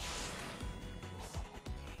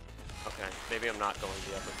 Okay, maybe I'm not going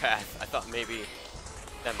the upper path. I thought maybe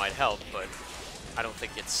that might help, but I don't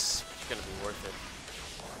think it's gonna be worth it.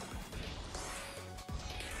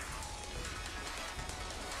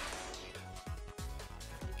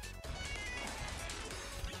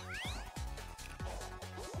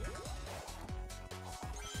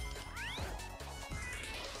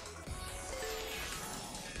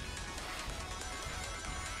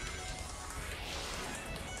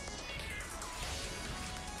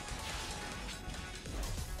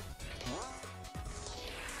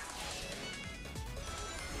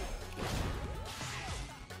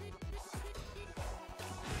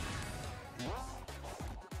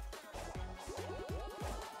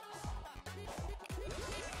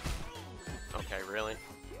 Okay, really?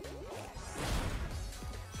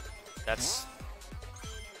 That's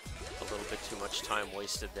a little bit too much time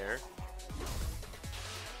wasted there.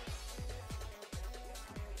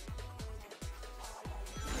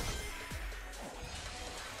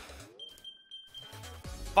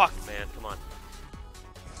 Fuck, man, come on.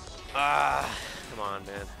 Ah. Come on,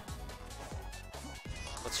 man.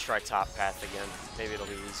 Let's try top path again. Maybe it'll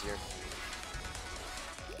be easier.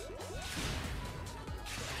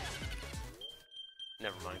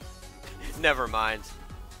 Never mind. Never mind.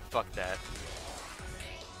 Fuck that.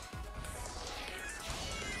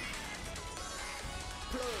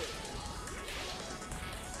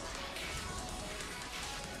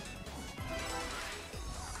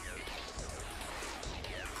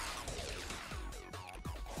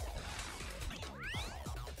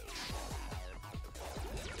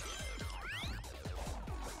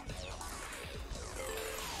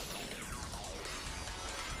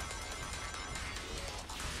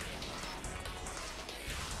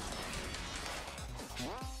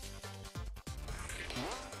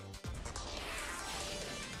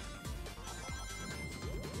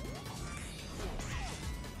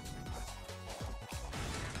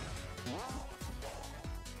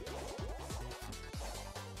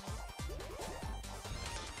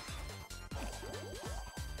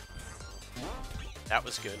 That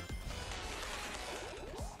was good.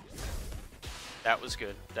 That was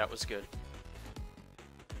good. That was good.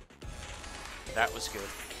 That was good.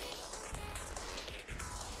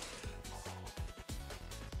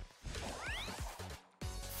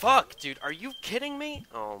 Fuck, dude, are you kidding me?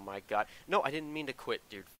 Oh my god. No, I didn't mean to quit,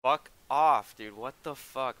 dude. Fuck off, dude. What the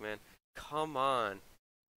fuck, man? Come on.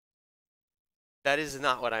 That is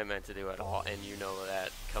not what I meant to do at all, and you know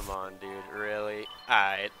that. Come on, dude. Really?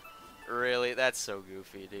 Alright. Really? That's so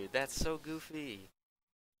goofy, dude. That's so goofy.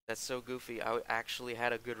 That's so goofy. I actually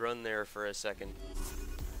had a good run there for a second.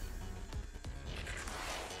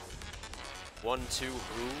 1-2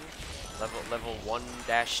 who? Level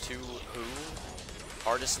 1-2 who?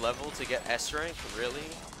 Hardest level to get S rank? Really?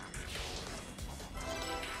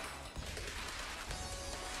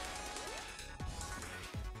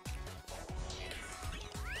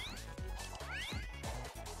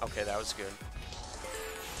 Okay, that was good.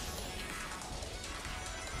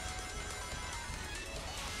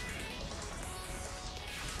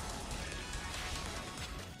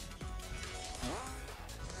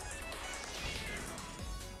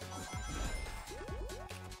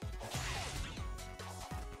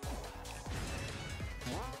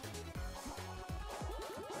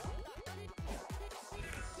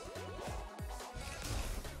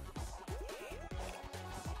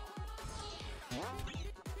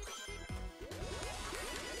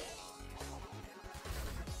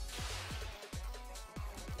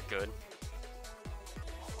 Good.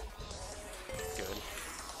 Good.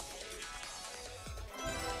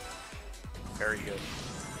 Very good.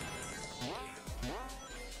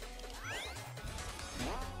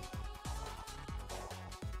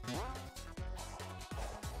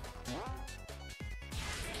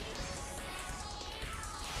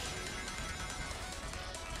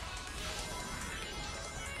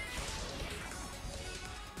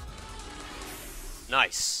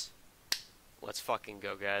 Nice. Let's fucking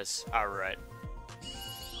go, guys. Alright.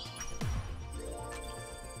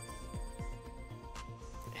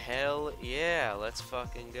 Hell yeah, let's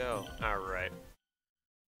fucking go. Alright.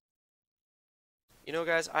 You know,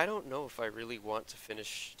 guys, I don't know if I really want to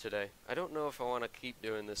finish today. I don't know if I want to keep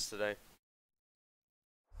doing this today.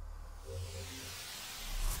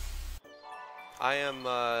 I am,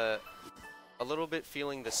 a little bit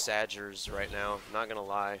feeling the Saggers right now, not gonna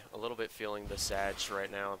lie. A little bit feeling the Sag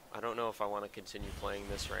right now. I don't know if I want to continue playing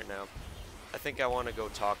this right now. I think I want to go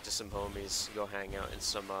talk to some homies, go hang out in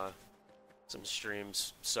some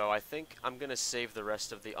streams. So I think I'm gonna save the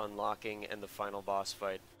rest of the unlocking and the final boss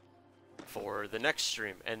fight for the next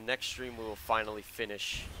stream. And next stream we will finally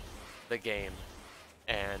finish the game.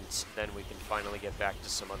 And then we can finally get back to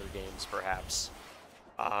some other games, perhaps.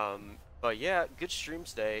 But yeah, good stream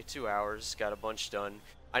today, 2 hours, got a bunch done.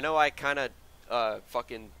 I know I kind of,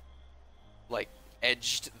 fucking, like,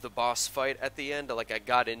 edged the boss fight at the end, like I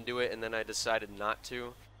got into it and then I decided not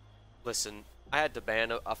to. Listen, I had to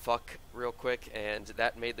ban a fuck real quick and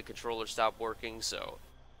that made the controller stop working, so.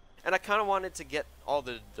 And I kind of wanted to get all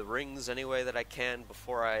the rings anyway that I can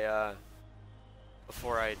before I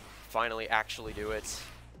finally actually do it.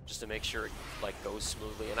 Just to make sure it like goes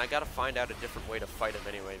smoothly, and I gotta find out a different way to fight him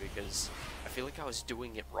anyway because I feel like I was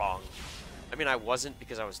doing it wrong. I mean, I wasn't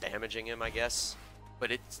because I was damaging him, I guess,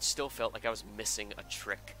 but it still felt like I was missing a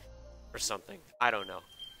trick or something. I don't know.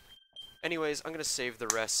 Anyways, I'm gonna save the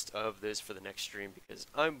rest of this for the next stream because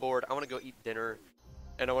I'm bored. I want to go eat dinner,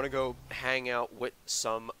 and I want to go hang out with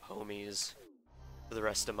some homies for the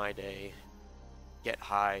rest of my day, get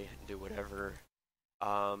high, do whatever.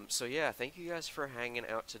 So yeah, thank you guys for hanging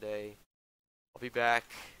out today. I'll be back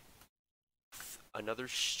with another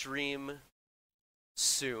stream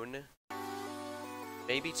soon.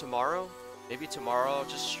 maybe tomorrow. Maybe tomorrow I'll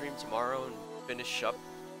just stream tomorrow and finish up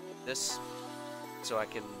this so I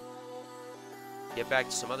can get back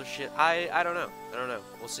to some other shit. I don't know. I don't know.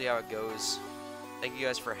 We'll see how it goes. Thank you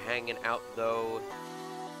guys for hanging out, though.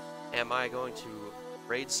 Am I going to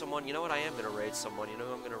raid someone? You know what? I am going to raid someone. You know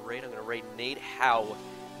who I'm going to raid? I'm going to raid Nate Howe.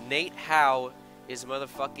 Nate Howe is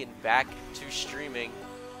motherfucking back to streaming,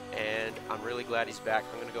 and I'm really glad he's back.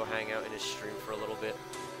 I'm going to go hang out in his stream for a little bit.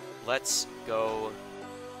 Let's go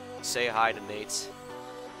say hi to Nate.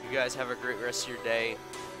 You guys have a great rest of your day.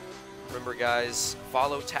 Remember, guys,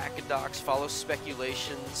 follow Tacadox, follow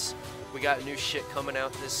Speculations. We got new shit coming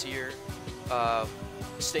out this year.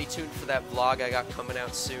 Stay tuned for that vlog I got coming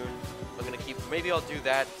out soon. I'm gonna maybe I'll do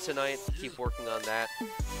that tonight. Keep working on that.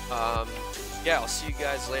 Yeah, I'll see you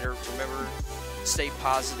guys later. Remember, stay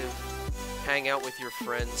positive, hang out with your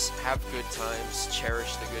friends, have good times,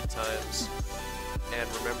 cherish the good times, and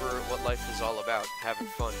remember what life is all about, having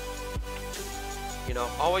fun. You know,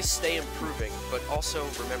 always stay improving, but also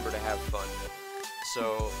remember to have fun.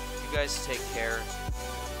 So, you guys take care.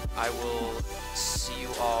 I will see you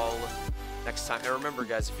all next time. And remember,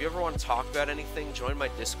 guys, if you ever want to talk about anything, join my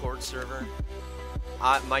Discord server.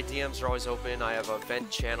 My DMs are always open. I have a vent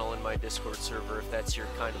channel in my Discord server if that's your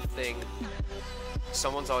kind of thing.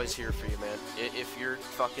 Someone's always here for you, man. If you're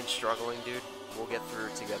fucking struggling, dude, we'll get through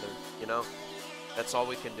it together, you know? That's all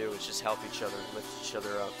we can do is just help each other, lift each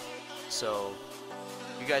other up. So,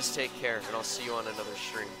 you guys take care, and I'll see you on another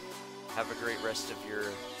stream. Have a great rest of your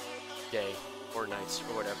day, or nights,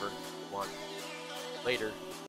 or whatever you want. Later.